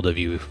got a hold of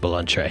you,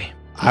 Volantre.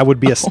 I would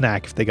be a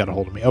snack if they got a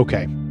hold of me.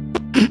 Okay.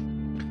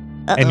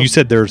 Uh-oh. And you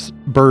said there's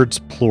birds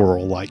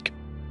plural, like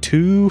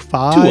 2,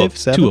 5,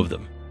 7? Two of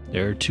them.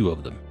 There are two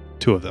of them.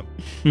 2 of them.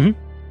 Mhm.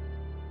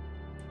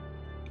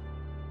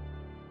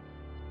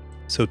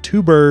 So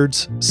 2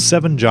 birds,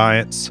 7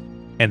 giants,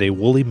 and a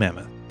woolly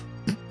mammoth.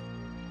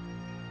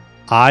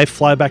 I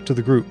fly back to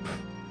the group.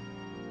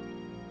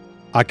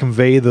 I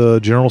convey the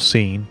general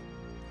scene.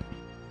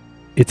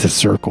 It's a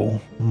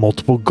circle,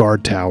 multiple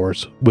guard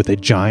towers with a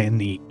giant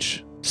in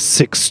each.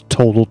 6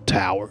 total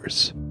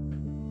towers.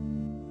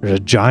 There's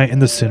a giant in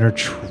the center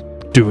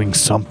doing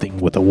something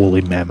with a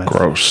woolly mammoth.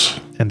 Gross.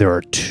 And there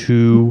are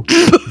 2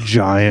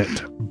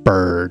 giant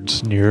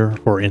birds near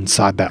or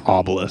inside that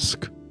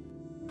obelisk.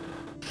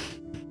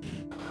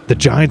 The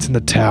giants in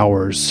the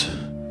towers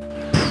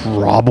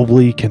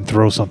probably can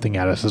throw something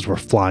at us as we're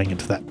flying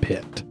into that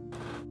pit.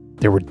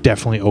 There were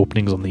definitely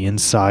openings on the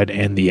inside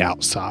and the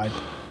outside.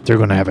 They're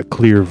going to have a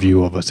clear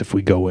view of us if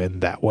we go in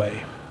that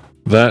way.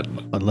 That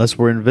Unless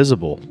we're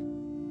invisible.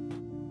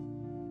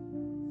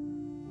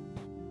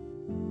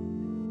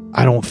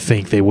 I don't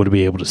think they would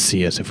be able to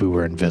see us if we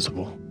were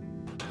invisible.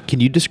 Can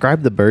you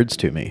describe the birds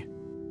to me?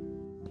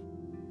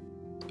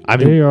 I've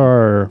They been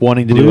are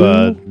wanting to blue. do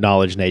a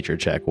knowledge nature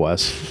check,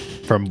 Wes,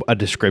 from a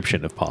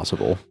description if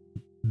possible.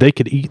 They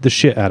could eat the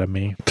shit out of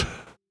me.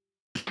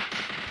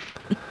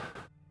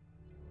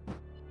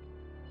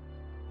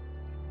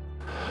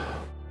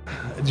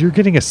 You're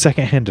getting a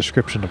secondhand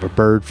description of a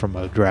bird from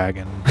a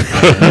dragon.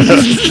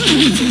 I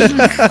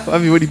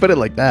mean, when you put it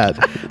like that,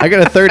 I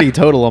got a 30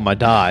 total on my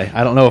die.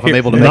 I don't know if I'm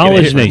able to make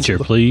Knowledge it. nature,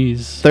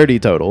 please. 30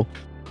 total.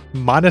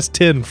 Minus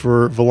 10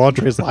 for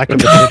Volantre's lack of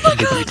attention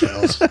to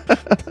details.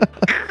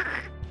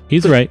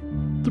 He's right.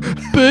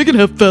 Big and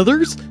have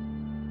feathers.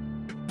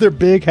 They're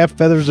big, have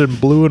feathers in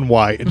blue and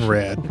white and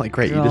red. Like,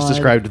 great, you just God.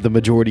 described the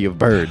majority of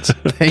birds.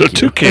 they're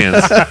Thank you.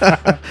 toucans.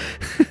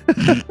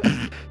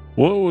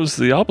 What was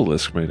the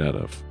obelisk made out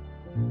of?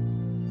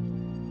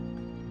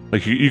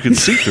 Like you can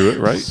see through it,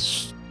 right?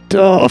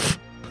 Stuff.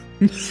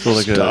 So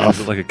like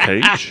Stuff. a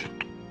cage.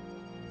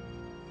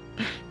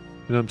 You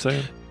know what I'm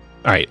saying?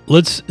 All right,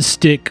 let's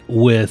stick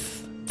with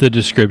the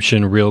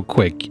description real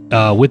quick.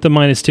 With the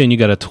minus 10, you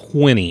got a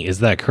 20. Is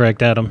that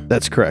correct, Adam?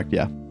 That's correct,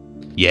 yeah.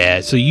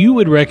 Yeah, so you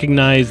would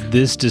recognize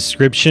this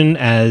description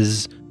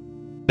as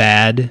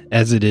bad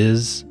as it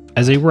is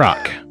as a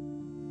rock.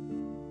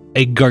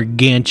 A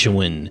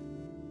gargantuan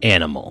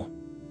animal.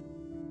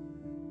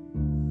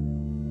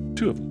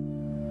 2 of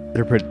them.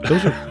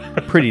 Those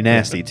are pretty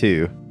nasty,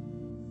 too.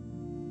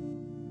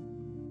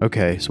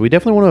 Okay, so we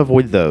definitely want to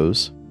avoid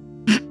those.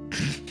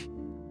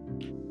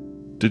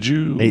 Did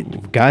you Hey,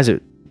 guys,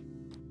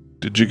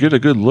 did you get a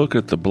good look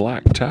at the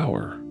Black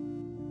Tower?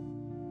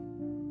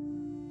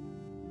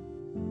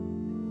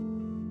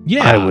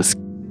 Yeah. I was.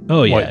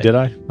 Oh, yeah. What, did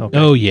I? Okay.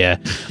 Oh, yeah.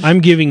 I'm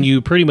giving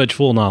you pretty much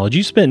full knowledge.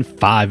 You spent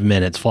 5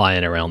 minutes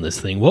flying around this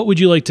thing. What would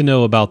you like to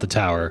know about the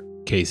tower,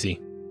 Casey?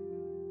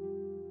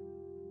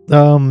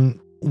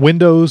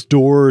 Windows,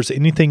 doors,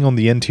 anything on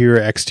the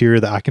interior, exterior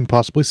that I can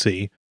possibly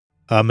see.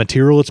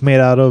 Material it's made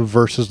out of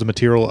versus the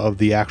material of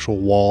the actual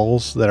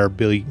walls that are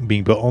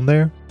being built on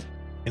there.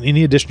 And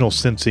any additional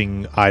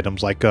sensing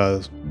items, like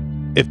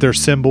if there's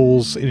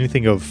symbols,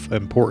 anything of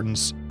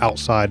importance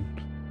outside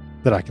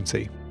that I can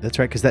see. that's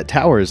right, because that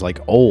tower is like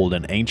old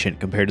and ancient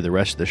compared to the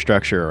rest of the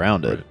structure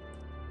around it.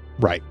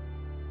 Right.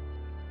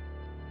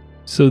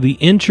 So the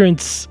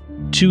entrance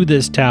to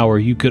this tower,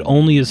 you could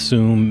only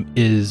assume,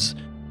 is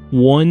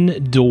one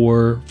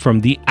door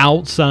from the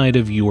outside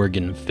of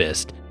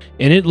Jorgenfist.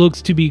 And it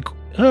looks to be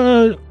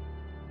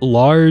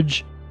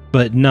large,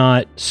 but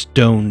not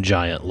stone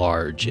giant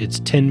large. It's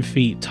 10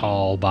 feet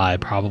tall by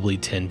probably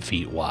 10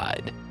 feet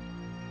wide.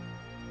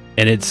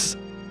 And it's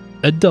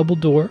a double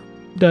door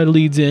that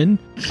leads in.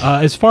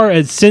 As far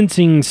as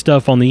sensing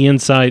stuff on the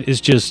inside,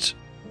 it's just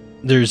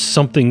there's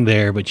something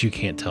there, but you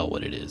can't tell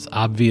what it is,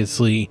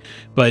 obviously.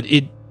 But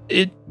it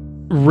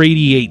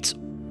radiates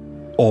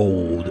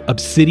old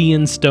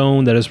obsidian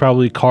stone that is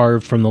probably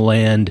carved from the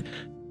land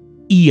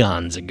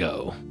eons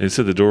ago. And you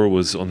said the door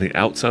was on the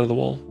outside of the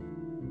wall?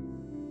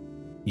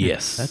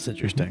 Yes. That's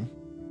interesting.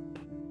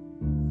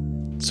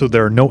 So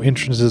there are no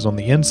entrances on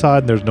the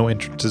inside, and there's no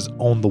entrances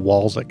on the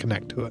walls that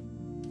connect to it.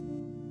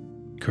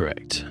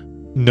 correct.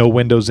 No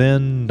windows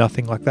in,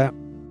 nothing like that.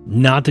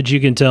 Not that you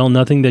can tell,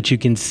 nothing that you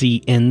can see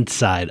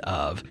inside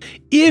of.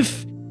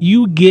 If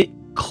you get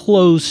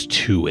close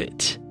to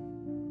it,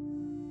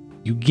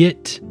 you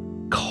get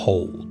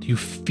cold. You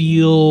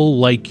feel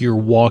like you're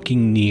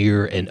walking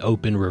near an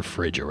open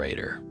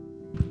refrigerator.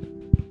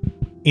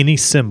 Any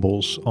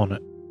symbols on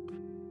it?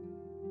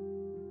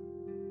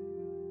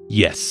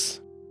 Yes.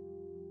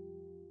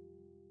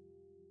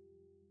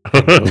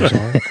 Those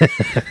are.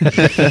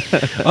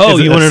 Oh, Is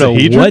it you a want to know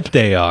Sahedron? what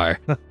they are?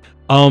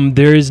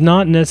 There is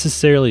not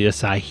necessarily a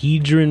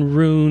Sahedron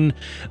rune,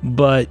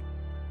 but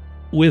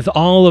with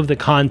all of the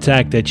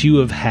contact that you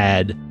have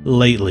had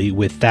lately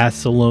with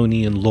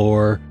Thessalonian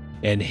lore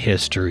and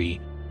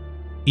history,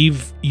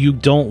 if you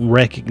don't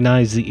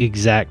recognize the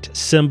exact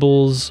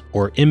symbols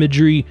or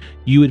imagery,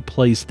 you would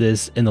place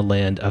this in the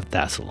land of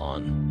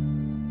Thassalon.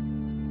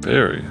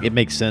 Very, It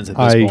makes sense at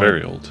this I- point.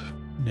 very old.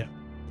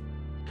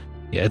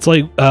 Yeah, it's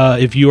like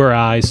if you or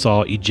I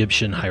saw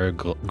Egyptian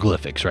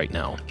hieroglyphics right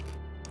now.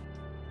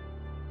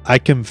 I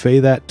convey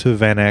that to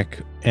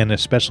Vanek and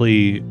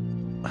especially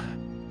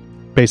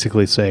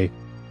basically say,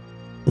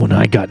 when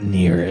I got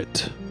near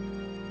it,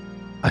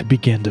 I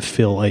began to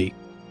feel a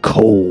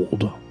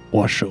cold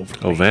wash over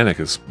Oh, me. Vanek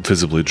is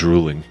visibly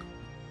drooling.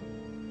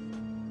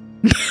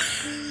 Do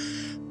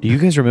you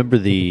guys remember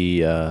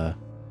the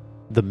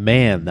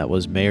man that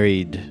was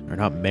married, or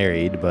not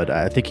married, but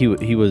I think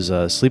he was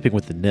sleeping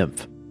with the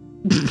nymph,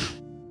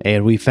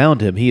 and we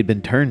found him. He had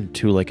been turned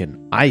to like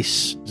an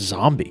ice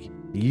zombie.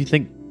 Do you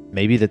think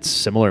maybe that's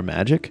similar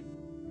magic?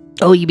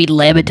 Oh, you mean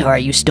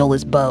Lamentar? You stole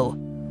his bow,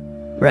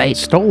 right?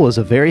 Stole is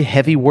a very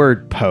heavy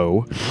word,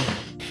 Poe.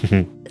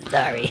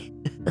 Sorry.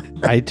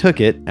 I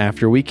took it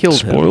after we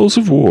killed him. Spoils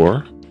of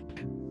war.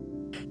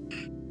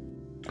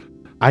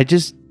 It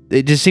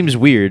just seems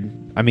weird.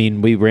 I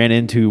mean, we ran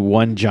into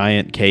one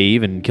giant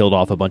cave and killed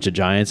off a bunch of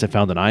giants and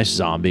found an ice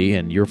zombie,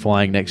 and you're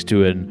flying next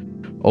to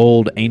an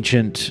old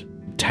ancient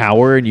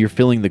tower and you're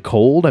feeling the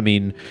cold. I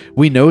mean,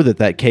 we know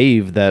that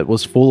cave that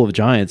was full of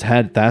giants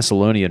had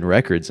Thessalonian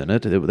records in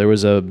it. There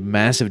was a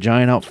massive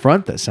giant out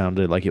front that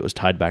sounded like it was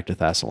tied back to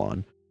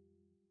Thassalon.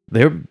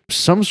 There's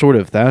some sort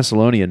of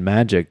Thessalonian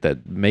magic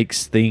that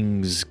makes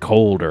things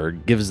cold or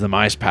gives them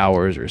ice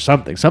powers or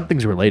something.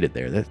 Something's related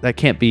there. That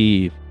can't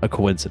be a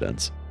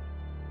coincidence.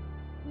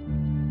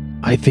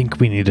 I think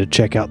we need to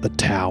check out the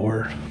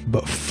tower,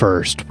 but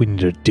first we need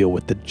to deal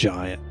with the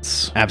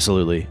giants.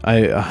 Absolutely.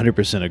 I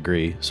 100%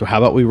 agree. So how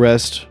about we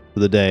rest for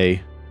the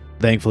day?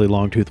 Thankfully,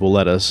 Longtooth will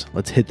let us.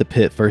 Let's hit the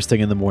pit first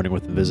thing in the morning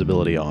with the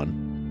visibility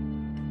on.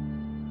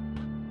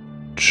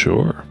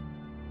 Sure.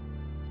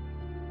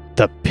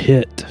 The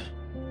pit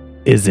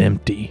is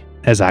empty,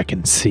 as I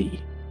can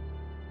see.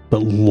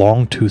 But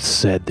Longtooth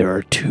said there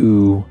are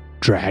 2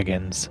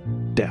 dragons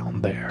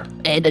down there.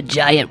 And a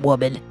giant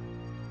woman.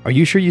 Are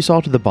you sure you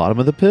saw to the bottom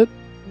of the pit?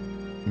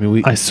 I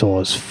mean, I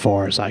saw as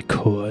far as I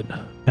could,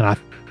 and I'm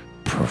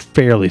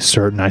fairly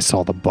certain I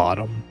saw the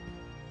bottom.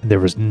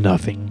 There was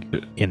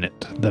nothing in it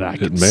that I It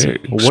could may see.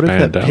 what if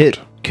expand that out. pit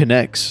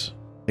connects?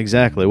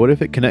 Exactly. What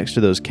if it connects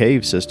to those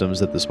cave systems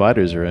that the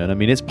spiders are in? I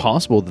mean, it's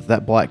possible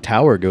that black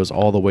tower goes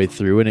all the way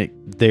through, and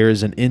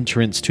there's an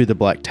entrance to the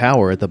black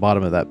tower at the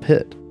bottom of that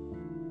pit.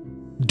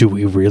 Do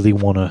we really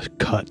want to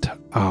cut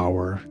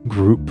our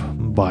group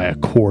by a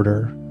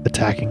quarter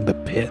attacking the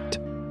pit?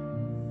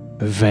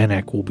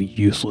 Vanek will be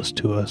useless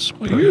to us.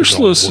 Well, per his own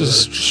useless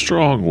is a words.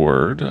 strong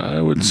word. I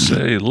would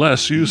say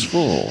less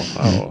useful.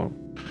 Oh.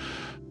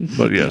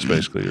 But yes,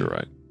 basically you're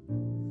right.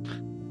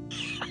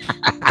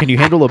 Can you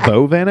handle a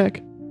bow,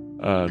 Vanek?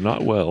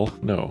 Not well,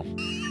 no.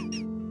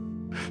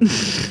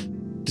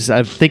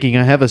 I'm thinking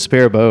I have a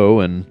spare bow,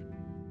 and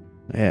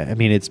yeah, I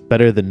mean, it's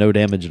better than no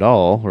damage at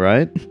all,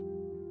 right?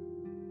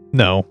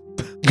 No.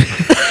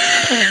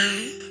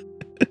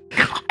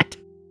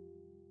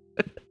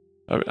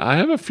 I mean, I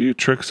have a few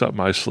tricks up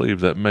my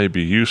sleeve that may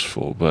be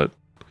useful, but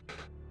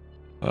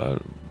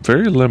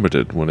very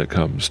limited when it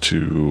comes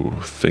to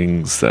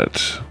things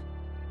that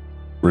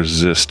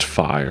resist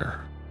fire.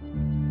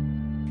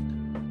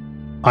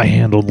 I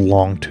handled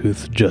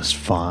Longtooth just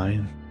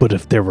fine, but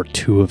if there were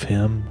 2 of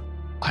him,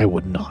 I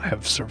would not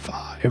have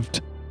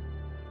survived.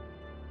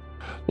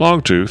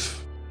 Longtooth,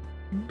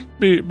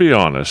 be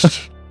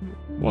honest.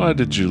 Why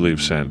did you leave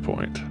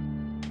Sandpoint?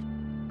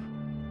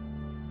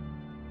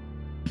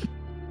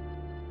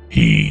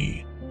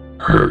 He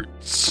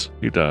hurts.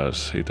 He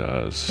does.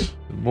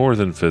 More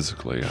than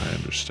physically, I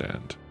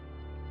understand.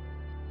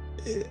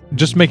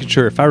 Just making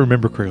sure, if I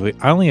remember correctly,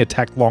 I only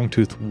attacked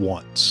Longtooth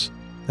once,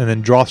 and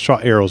then Droth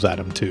shot arrows at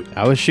him too.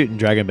 I was shooting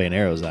Dragonbane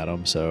arrows at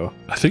him, so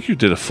I think you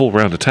did a full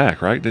round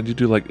attack, right? Didn't you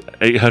do like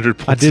 800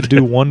 I points? did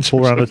do one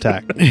full round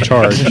attack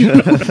charge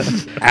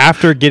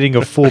after getting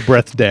a full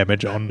breath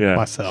damage on Yeah.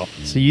 myself.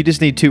 So you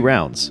just need 2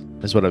 rounds,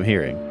 is what I'm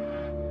hearing.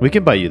 We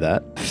can buy you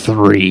that.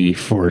 3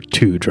 for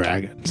 2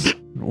 dragons.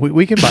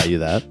 We can buy you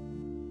that.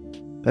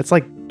 That's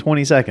like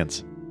 20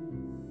 seconds.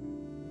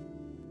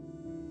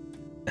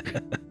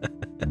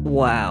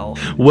 Wow.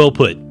 Well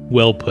put,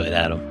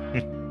 Adam.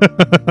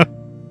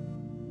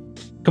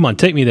 Come on,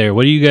 take me there.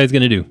 What are you guys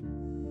gonna do?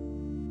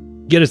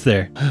 Get us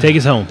there. Take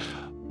us home.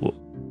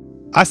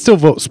 I still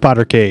vote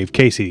Spider Cave,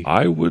 Casey.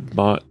 I would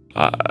not.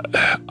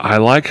 I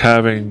like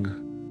having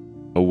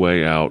a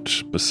way out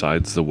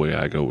besides the way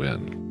I go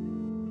in.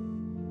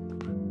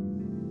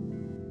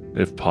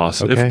 If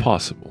possible. Okay. If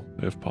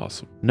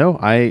possible. No,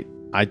 I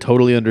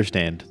totally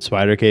understand.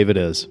 Spider Cave it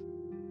is.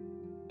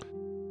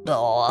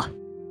 Aw.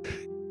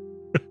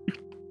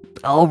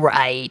 All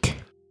right.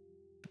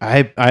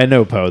 I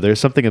know, Poe. There's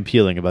something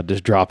appealing about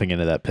just dropping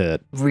into that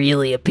pit.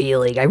 Really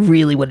appealing. I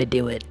really want to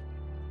do it.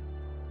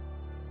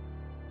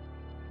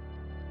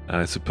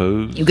 I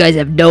suppose. You guys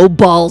have no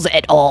balls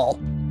at all.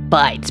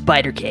 Fine,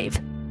 Spider Cave.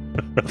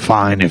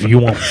 Fine, if you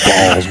want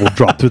balls, we'll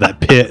drop through that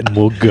pit and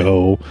we'll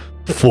go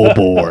full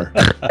bore.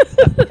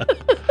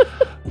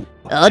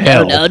 Oh,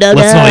 Hell, no.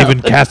 let's not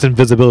even cast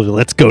invisibility.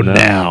 Let's go No.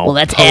 now. Well,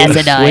 that's Poe's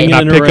asinine. swinging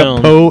I it pick around.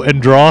 up Poe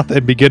and Droth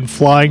and begin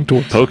flying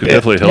towards Poe could the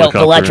pit. definitely No,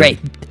 helicopter. Velantre.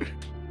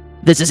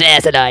 This is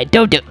asinine.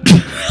 Don't do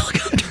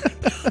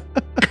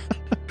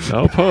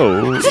No,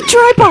 Poe. It's a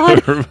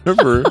tripod.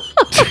 Remember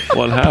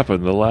what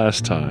happened the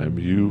last time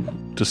you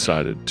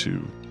decided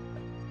to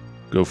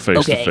go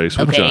face to Okay, face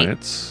with okay.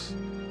 giants?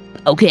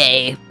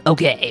 Okay.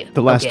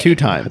 The last okay. 2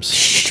 times.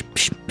 Shh.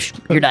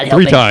 You're not 3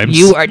 helping. times.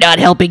 You are not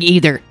helping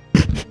either.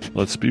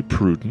 Let's be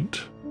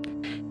prudent.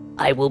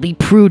 I will be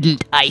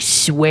prudent. I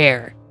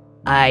swear.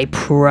 I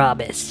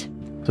promise.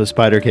 So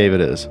Spider Cave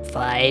it is.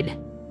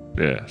 Fine.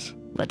 Yes.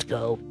 Let's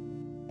go.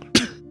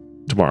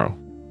 Tomorrow.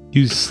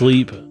 You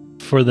sleep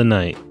for the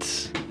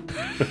night.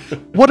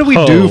 What do we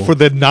do Oh. for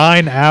the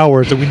 9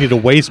 hours that we need to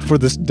waste for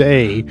this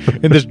day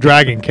in this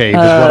dragon cave? Is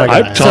what I I'm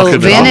gotta ask. So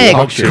talking Vanek-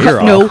 about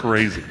Sure, no.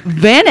 crazy.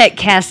 Vanek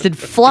casted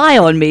fly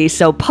on me,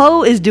 so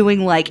Poe is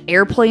doing like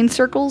airplane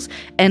circles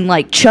and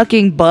like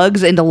chucking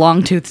bugs into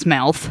Longtooth's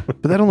mouth.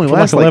 But that only For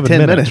lasts like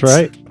 10 minutes.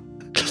 right?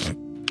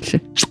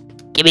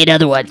 Give me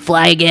another one.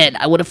 Fly again.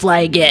 I want to fly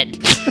again.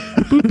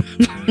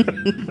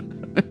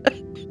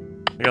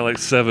 I got like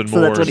 7 So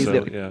more. that's what he's so,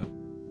 doing. Yeah.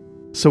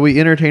 So we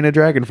entertain a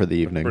dragon for the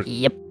evening.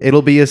 Yep.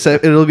 It'll be a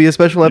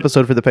special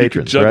episode for the You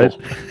can patrons, right?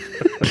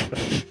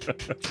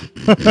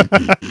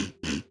 juggle.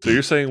 So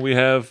you're saying we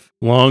have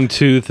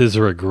Longtooth is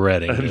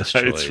regretting a this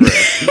night's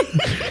choice.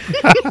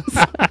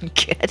 rest.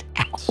 Get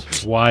out.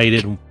 That's why he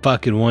didn't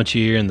fucking want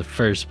you here in the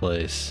first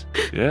place.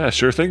 Yeah,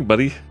 sure thing,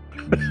 buddy.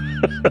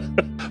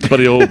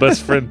 Buddy, old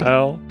best friend,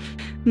 pal.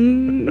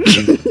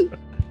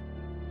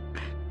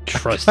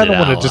 Trusted I don't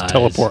want to just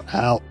allies. teleport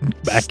out and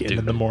back in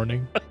the Stupid.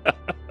 morning.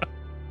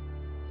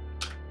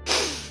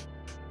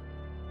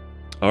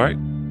 All right.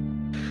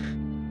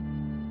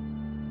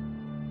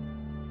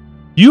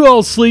 You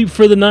all sleep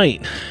for the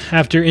night.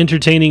 After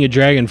entertaining a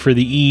dragon for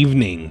the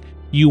evening,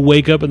 you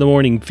wake up in the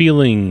morning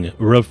feeling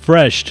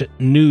refreshed,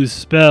 new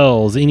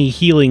spells, any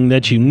healing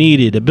that you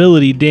needed,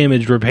 ability,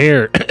 damage,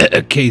 repair.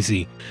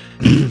 Casey.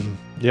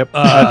 Yep,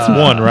 that's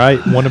 1, right?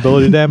 1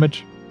 ability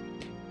damage.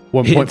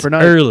 1 point It's per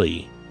night.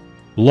 early.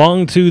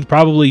 Longtooth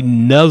probably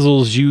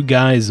nuzzles you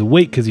guys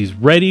awake because he's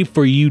ready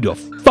for you to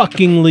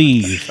fucking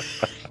leave.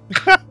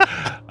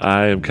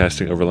 I am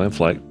casting Overland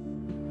Flight.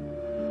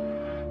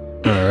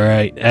 All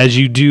right, as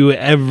you do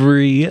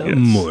every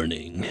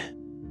morning.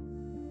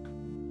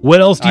 What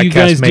else do I you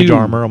cast guys mage do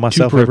armor on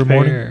myself to every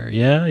morning. prepare?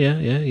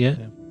 Yeah.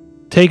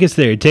 Take us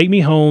there. Take me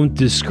home.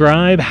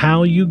 Describe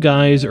how you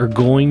guys are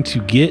going to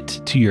get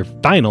to your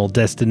final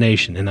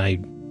destination. And I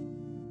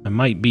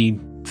might be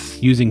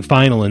using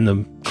final in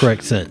the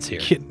correct sense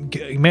here.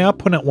 May I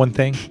point out one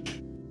thing?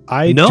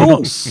 I No.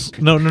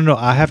 do not no.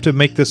 I have to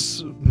make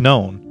this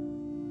known.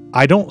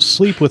 I don't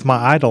sleep with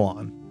my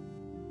Eidolon.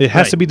 It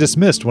has Right. to be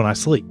dismissed when I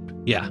sleep.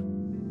 Yeah.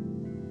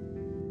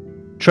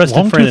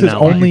 Trusted friend Longtooth and is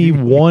ally. only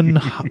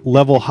 1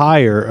 level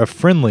higher of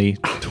friendly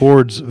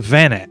towards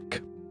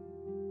Vanek.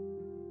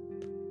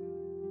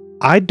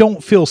 I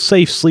don't feel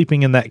safe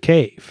sleeping in that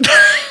cave.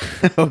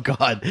 Oh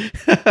God.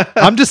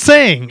 I'm just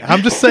saying.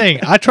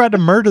 I tried to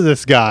murder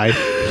this guy.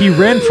 He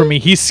ran from me.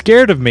 He's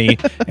scared of me.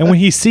 And when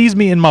he sees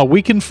me in my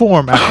weakened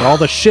form after all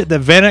the shit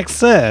that Vanek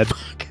said,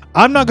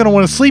 I'm not going to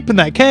want to sleep in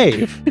that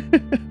cave.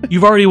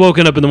 You've already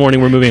woken up in the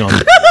morning. We're moving on.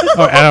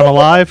 Oh, and I'm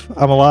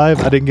alive.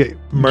 I didn't get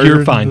murdered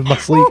You're fine. in my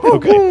sleep.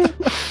 Okay.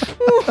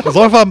 As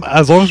long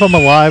as I'm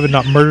alive and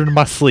not murdered in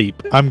my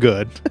sleep, I'm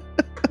good.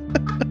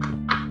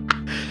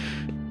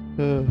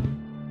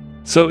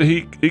 So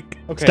he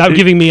Stop he-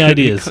 giving me he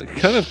ideas.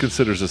 kind of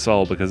considers us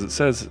all because it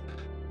says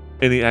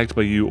any act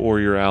by you or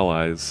your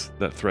allies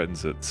that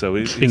threatens it. So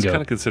he's Bingo.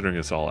 kind of considering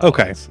us all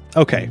Okay. allies.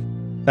 Okay.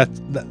 That's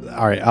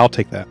all right. I'll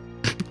take that.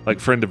 Like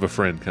friend of a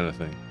friend kind of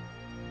thing.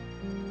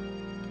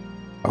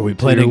 Are we You're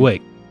planning?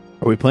 awake.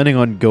 Are we planning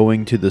on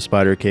going to the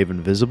Spider Cave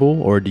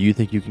invisible, or do you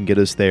think you can get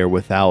us there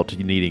without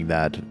needing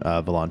that,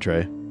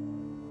 Volantre?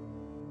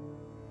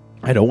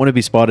 I don't want to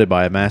be spotted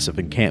by a massive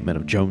encampment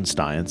of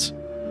Jonestyans.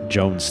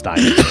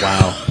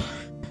 Wow.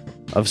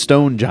 Of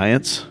stone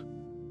giants.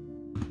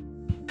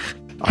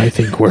 I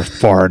think we're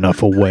far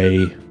enough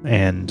away,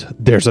 and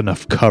there's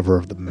enough cover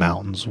of the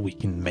mountains we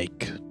can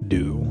make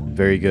do.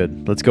 Very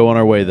good. Let's go on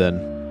our way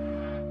then.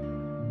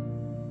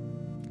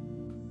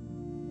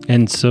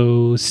 And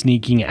so,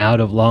 sneaking out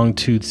of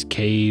Longtooth's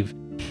cave,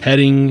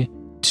 heading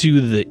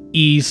to the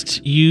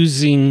east,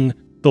 using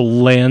the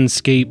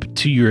landscape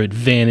to your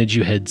advantage,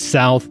 you head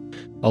south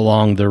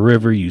along the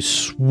river. You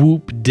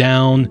swoop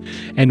down,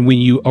 and when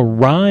you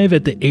arrive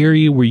at the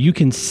area where you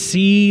can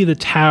see the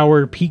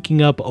tower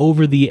peeking up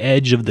over the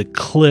edge of the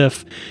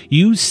cliff,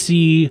 you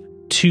see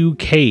 2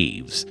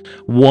 caves.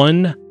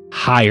 One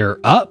higher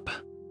up,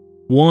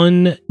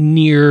 one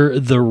near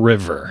the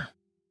river.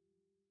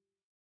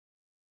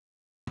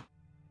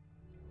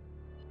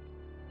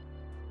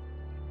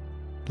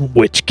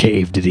 Which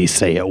cave did he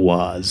say it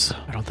was?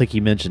 I don't think he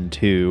mentioned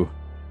 2.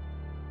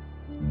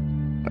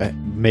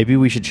 Maybe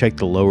we should check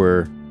the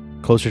lower,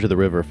 closer to the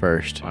river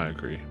first. I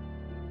agree.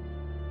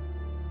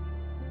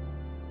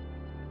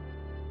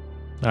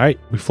 All right,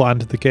 we fly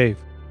into the cave.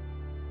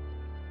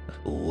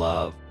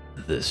 Love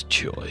this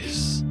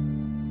choice.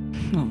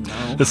 Oh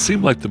no. It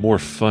seemed like the more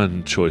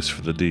fun choice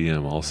for the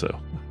DM also.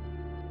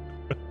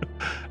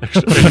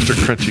 extra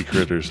crunchy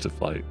critters to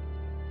fight.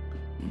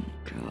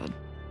 God.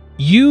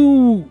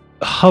 You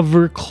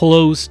hover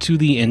close to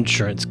the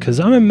entrance because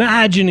I'm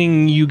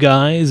imagining you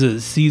guys,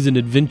 as seasoned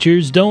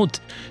adventurers, don't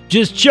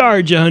just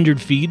charge 100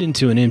 feet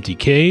into an empty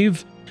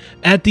cave.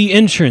 At the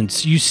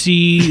entrance, you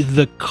see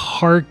the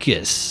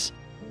carcass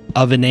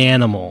of an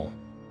animal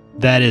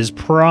that is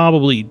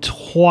probably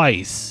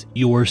twice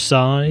your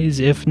size,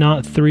 if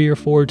not 3 or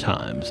 4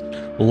 times,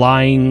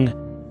 lying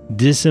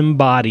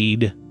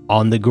disembodied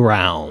on the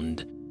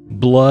ground,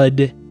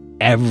 blood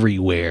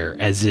everywhere,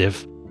 as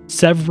if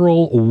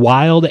several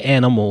wild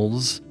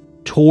animals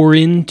tore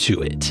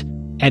into it,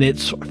 and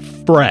it's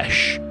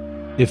fresh.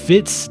 If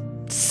it's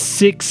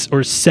 6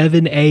 or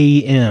 7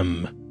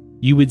 a.m.,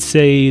 you would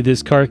say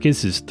this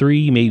carcass is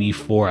 3, maybe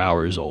 4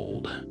 hours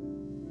old.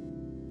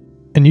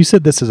 And you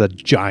said this is a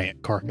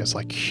giant carcass,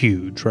 like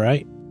huge,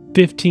 right?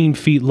 15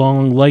 feet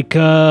long, like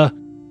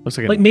Looks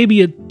like, like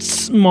maybe a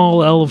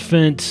small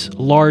elephant,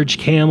 large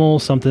camel,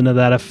 something to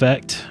that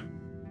effect.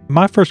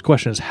 My first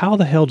question is, how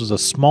the hell does a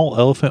small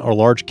elephant or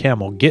large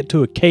camel get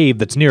to a cave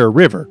that's near a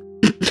river?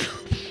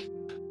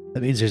 that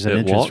means there's an It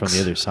entrance walks. from the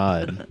other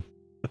side.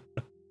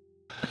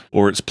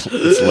 Or it's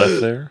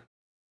left there.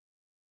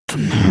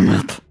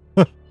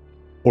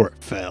 Or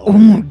it fell? Oh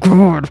my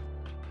god.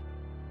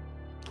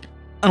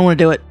 I don't want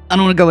to do it. I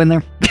don't want to go in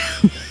there.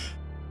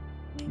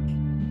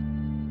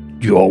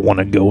 You all want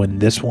to go in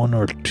this one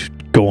or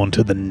go on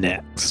to the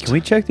next? Can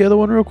we check the other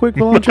one real quick,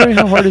 Volantre?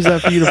 How hard is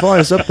that for you to fly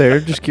us up there?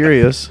 Just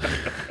curious.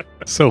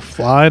 So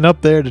flying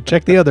up there to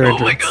check the other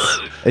entrance.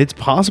 It's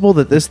possible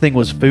that this thing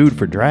was food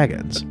for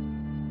dragons.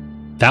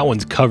 That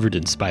one's covered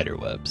in spider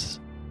webs.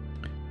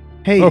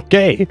 Hey,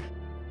 Okay.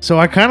 so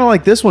I kind of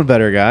like this one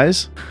better,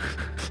 guys.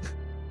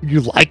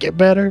 You like it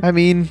better? I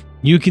mean,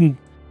 You can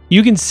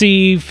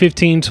see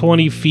 15,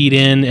 20 feet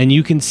in, and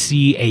you can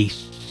see a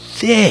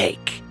thick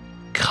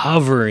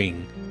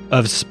covering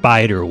of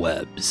spider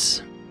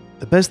webs.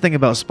 the best thing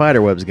about spider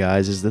webs,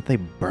 guys, is that they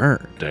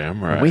burn.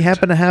 Damn right. We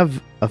happen to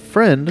have a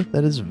friend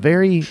that is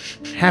very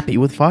happy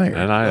with fire.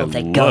 And I Oh,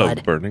 thank love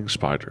God. burning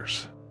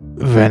spiders.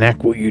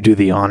 Vanek, will you do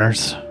the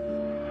honors?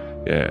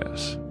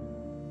 Yes.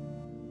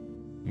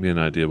 Give me an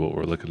idea what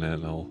we're looking at,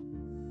 and I'll...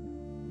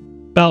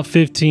 About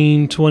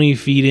 15, 20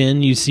 feet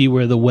in, you see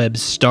where the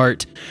webs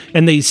start,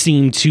 and they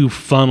seem to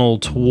funnel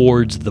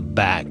towards the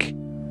back.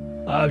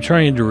 I'm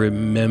trying to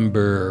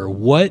remember,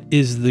 what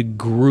is the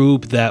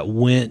group that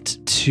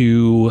went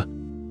to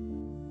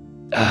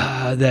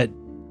that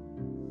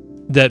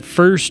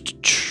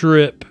first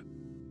trip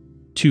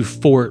to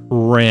Fort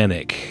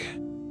Rannoch?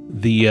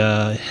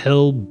 The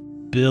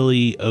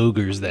hillbilly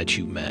ogres that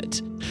you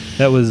met.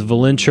 That was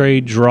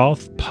Valentre,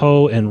 Droth,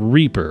 Poe, and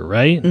Reaper,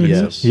 right?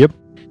 Yes. Yep.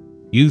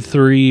 You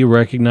 3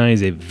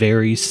 recognize a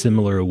very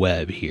similar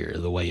web here,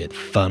 the way it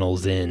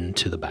funnels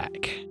into the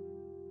back.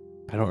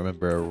 I don't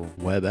remember a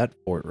web at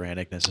Fort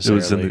Rannoch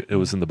necessarily. It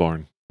was in the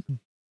barn.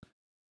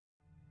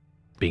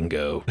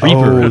 Bingo.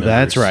 Oh, remembers.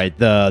 that's right.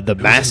 The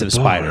massive the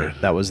spider barn.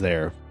 that was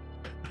there.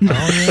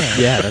 Oh,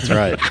 Yeah, that's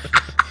right.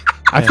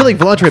 I feel like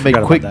Volantre made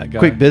forgot about that guy.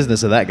 quick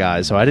business of that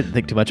guy, so I didn't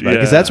think too much about it.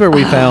 Because Yeah. that's where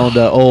we found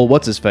old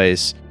what's his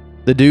face,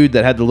 the dude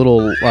that had the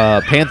little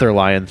panther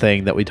lion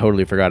thing that we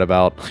totally forgot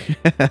about.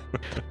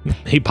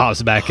 He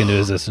pops back into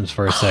existence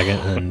for a second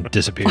and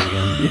disappears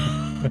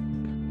again.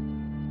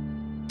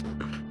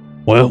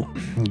 Well,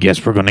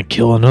 guess we're gonna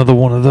kill another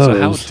one of those.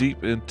 So how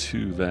deep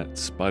into that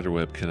spider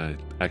web can I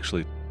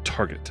actually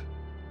target?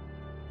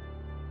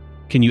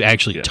 Can you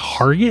actually Yes.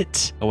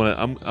 target?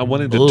 I'm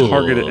wanting to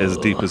target it as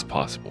deep as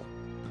possible.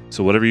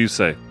 So whatever you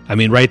say. I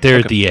mean, right there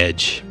at Okay. the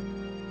edge.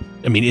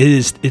 I mean,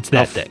 it's that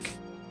How thick.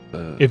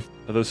 Are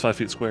those 5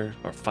 feet square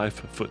or 5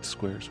 foot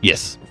squares?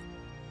 Yes.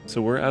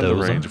 So we're out of Those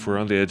the range. are. If we're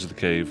on the edge of the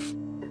cave,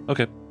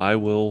 okay, I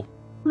will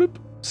bloop,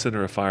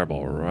 center a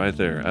fireball right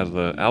there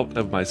out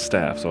of my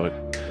staff. So it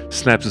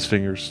snaps his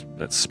fingers.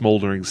 That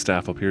smoldering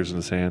staff appears in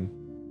his hand,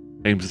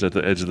 aims it at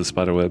the edge of the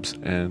spider webs,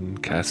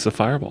 and casts a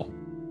fireball.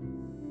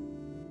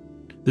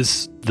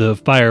 The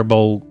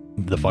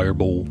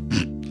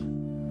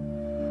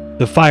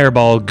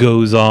fireball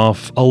goes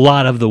off. A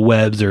lot of the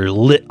webs are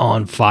lit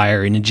on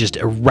fire and just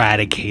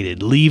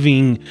eradicated,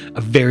 leaving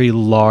a very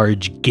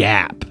large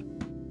gap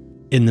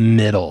in the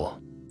middle.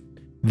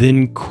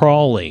 Then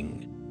crawling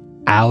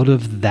out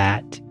of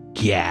that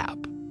gap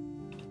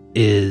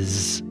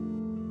is...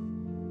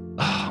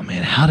 Oh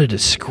man, how to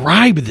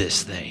describe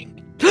this thing?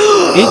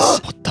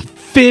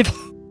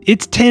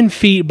 It's 10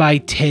 feet by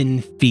 10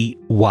 feet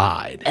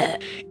wide.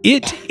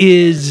 It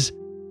is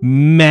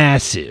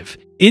massive.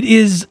 It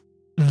is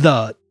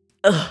the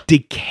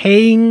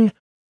decaying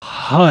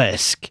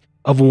husk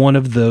of one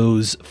of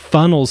those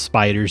funnel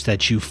spiders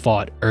that you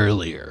fought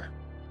earlier.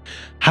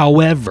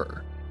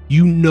 However,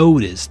 you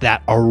notice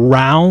that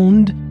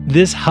around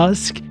this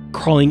husk,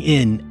 crawling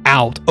in,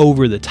 out,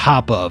 over the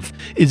top of,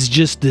 is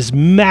just this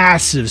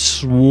massive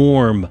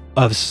swarm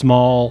of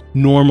small,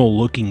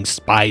 normal-looking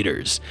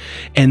spiders.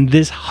 And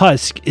this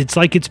husk, it's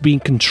like it's being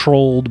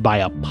controlled by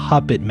a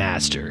puppet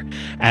master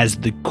as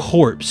the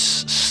corpse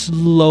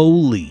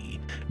slowly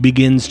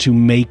begins to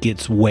make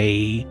its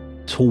way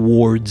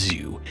towards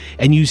you.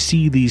 And you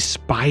see these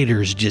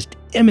spiders just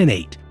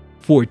emanate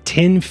for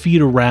 10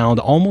 feet around,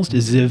 almost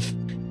as if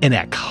in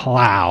a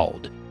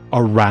cloud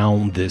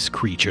around this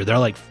creature. They're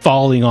like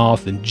falling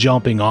off and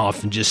jumping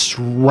off and just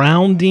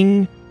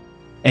surrounding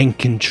and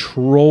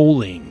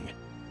controlling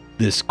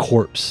this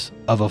corpse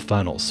of a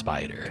funnel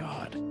spider.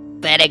 God.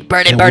 Panic,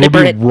 burn it, And burn we'll it,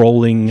 burn be it.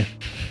 rolling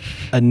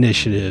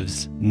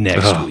initiatives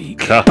next Oh,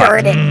 week. God.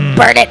 Burn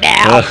it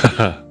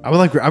now.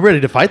 I'm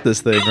ready to fight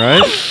this thing,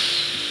 right?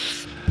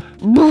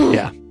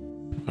 Yeah.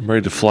 I'm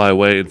ready to fly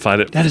away and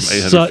find it That from is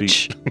 800 such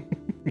feet.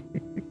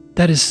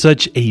 that is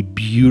such a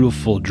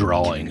beautiful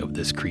drawing of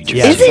this creature.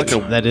 Yeah, Is it's it?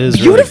 like that is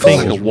Beautiful?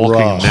 Really Like a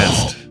walking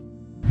rough.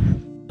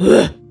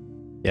 nest.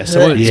 Yeah,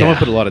 someone Yeah.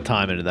 put a lot of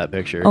time into that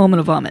picture. Oh, I'm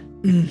gonna vomit.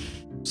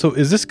 So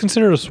is this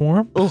considered a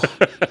swarm? Ugh.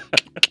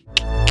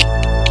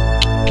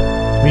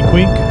 Wink,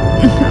 wink.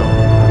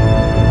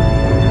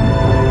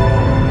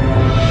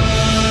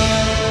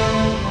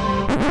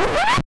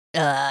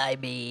 I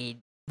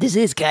mean, this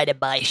is kind of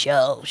my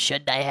show.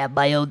 Shouldn't I have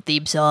my own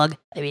theme song?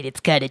 I mean, it's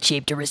kind of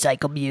cheap to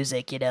recycle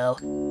music, you know?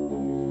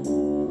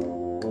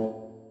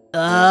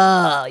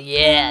 Oh,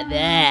 yeah,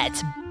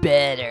 that's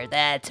better.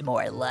 That's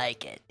more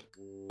like it.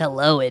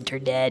 Hello,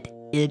 Internet.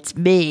 It's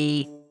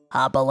me,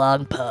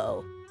 Hopalong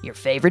Poe, your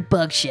favorite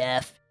bug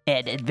chef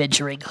and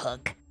adventuring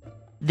hunk.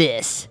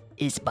 This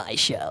is my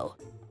show.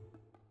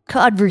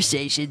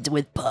 Conversations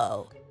with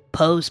Poe,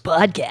 Poe's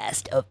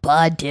podcast of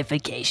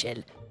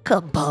pontification.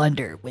 Come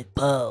ponder with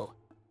Poe.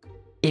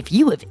 If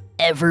you have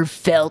ever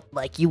felt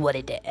like you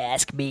wanted to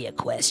ask me a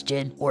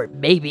question, or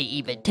maybe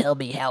even tell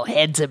me how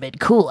handsome and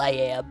cool I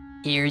am,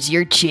 here's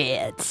your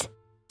chance.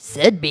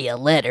 Send me a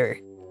letter,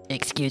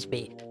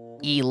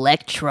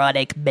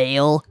 electronic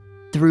mail,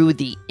 through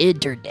the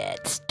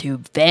internets to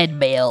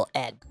fanmail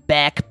at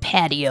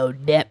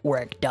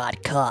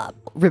backpationetwork.com.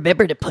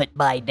 Remember to put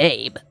my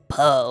name,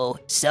 Poe,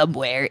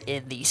 somewhere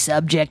in the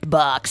subject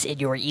box in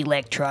your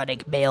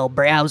electronic mail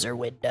browser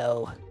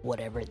window,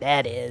 whatever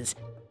that is,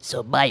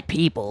 so my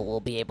people will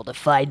be able to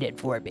find it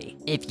for me.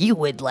 If you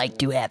would like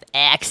to have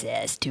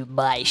access to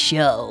my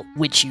show,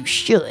 which you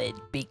should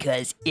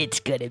because it's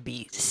gonna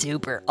be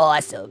super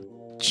awesome,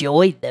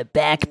 join the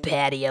Back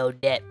Patio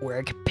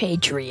Network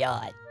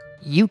Patreon.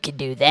 You can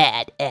do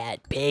that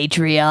at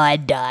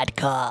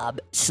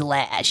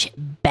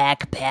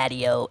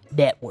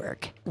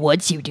patreon.com/backpationetwork.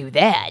 Once you do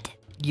that,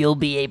 you'll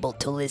be able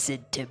to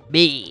listen to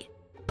me,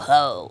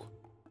 Poe.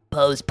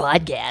 Poe's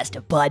podcast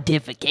of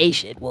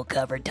pontification will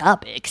cover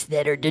topics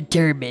that are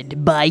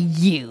determined by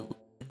you,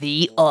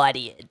 the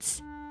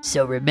audience.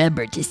 So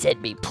remember to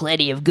send me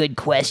plenty of good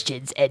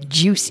questions and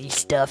juicy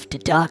stuff to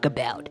talk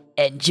about.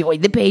 And join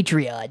the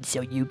Patreon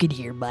so you can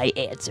hear my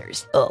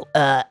answers. Oh,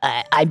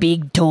 I'm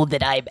being told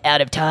that I'm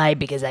out of time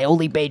because I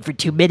only made for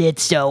 2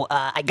 minutes, so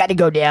I gotta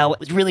go now. It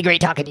was really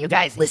great talking to you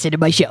guys. Listen to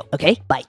my show, okay? Bye.